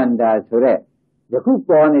ခန္ဓာဆိုတဲ့ ယခု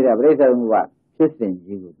ပေါ်နေတဲ့ပြိဿသမုပ္ပါဖြစ်စဉ်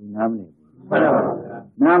ကြီးကိုသူနားမလည်ဘူးမှန်ပါဗျာ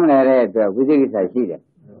နားမလည်တဲ့အတွက်ဝိသိကိစ္စရှိတယ်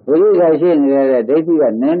ဝိသိကိစ္စရှိနေတဲ့ဒိဋ္ဌိက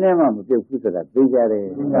နည်းနည်းမှမပြုတ်ဘူးဆိုတာသိကြတယ်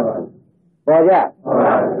ပေါ်ကြ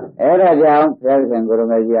အဲ့ဒါကြောင့်ဘုရားရှင်ကိုရ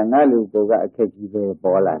မေကြီးကငါလူကိုကအခက်ကြီးပဲ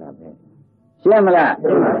ပေါ်လာတာပဲရှင်းမလား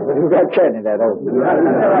လူကခက်နေတာတော့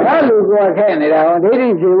ငါလူကိုခက်နေတာဟောဒိဋ္ဌိ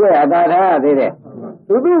ဖြေဝဲအတာထားသေးတယ်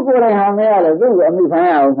သူကိုယ်တိုင်ဟာမရလို့သူ့ကိုအမိခံ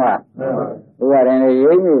ရအောင်မှာဘုရားရင်လည်း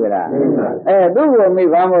ရိမ့်နေကြလားသူ့ကိုအမိ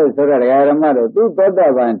ခံဖို့ဆိုတော့ဒကာဓမ္မတို့သူသောတ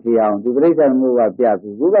ပန်ထီအောင်သူပြိဿမှုကပြ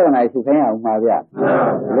ပြီးဘုရားကနာရှုခိုင်းအောင်မှာဗျ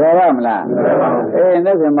လွယ်ပါမလား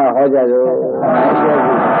နေ့ကမှဟောကြလို့